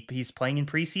again. He's playing in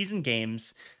preseason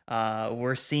games.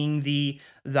 We're seeing the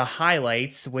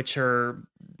highlights, which are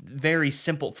very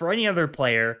simple. For any other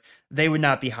player, they would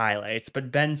not be highlights.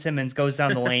 But Ben Simmons goes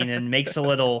down the lane and makes a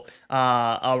little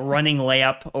a running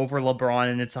layup over LeBron,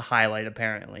 and it's a highlight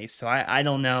apparently. So I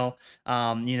don't know.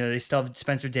 They still have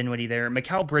Spencer Dinwiddie there.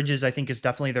 Mikal Bridges, I think, is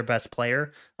definitely their best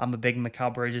player. I'm a big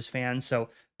Mikal Bridges fan, so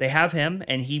they have him,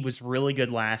 and he was really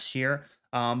good last year.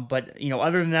 But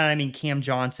other than that, I mean, Cam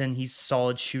Johnson, he's a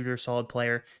solid shooter, solid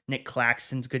player. Nick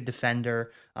Claxton's good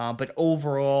defender. But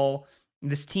overall,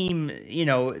 this team,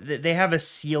 they have a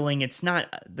ceiling. It's not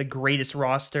the greatest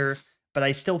roster, but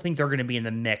I still think they're going to be in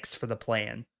the mix for the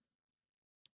play-in.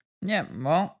 Yeah,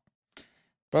 well,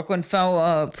 Brooklyn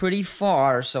fell pretty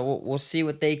far, so we'll see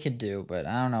what they could do. But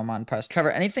I don't know, I'm not impressed. Trevor,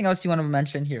 anything else you want to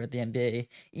mention here at the NBA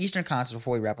Eastern Conference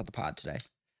before we wrap up the pod today?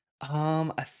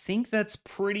 I think that's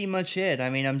pretty much it. I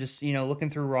mean, I'm just,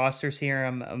 looking through rosters here.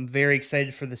 I'm very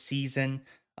excited for the season.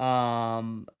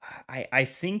 I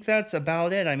think that's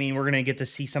about it. I mean, we're gonna get to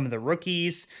see some of the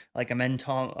rookies, like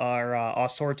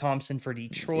Osor Thompson for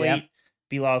Detroit, Yep.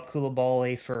 Bilal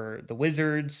Coulibaly for the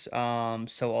Wizards.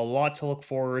 So a lot to look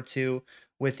forward to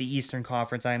with the Eastern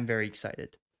Conference. I'm very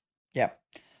excited. Yep,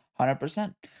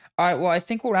 100%. All right, well, I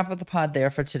think we'll wrap up the pod there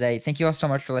for today. Thank you all so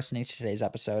much for listening to today's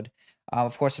episode.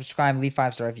 Of course, subscribe, leave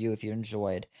 5-star review if you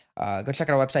enjoyed. Go check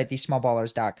out our website,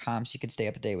 thesmallballers.com, so you can stay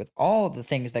up to date with all the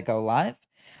things that go live.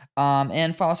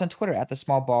 And follow us on Twitter at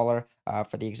thesmallballer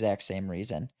for the exact same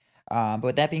reason. But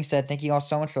with that being said, thank you all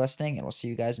so much for listening, and we'll see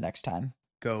you guys next time.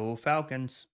 Go Falcons.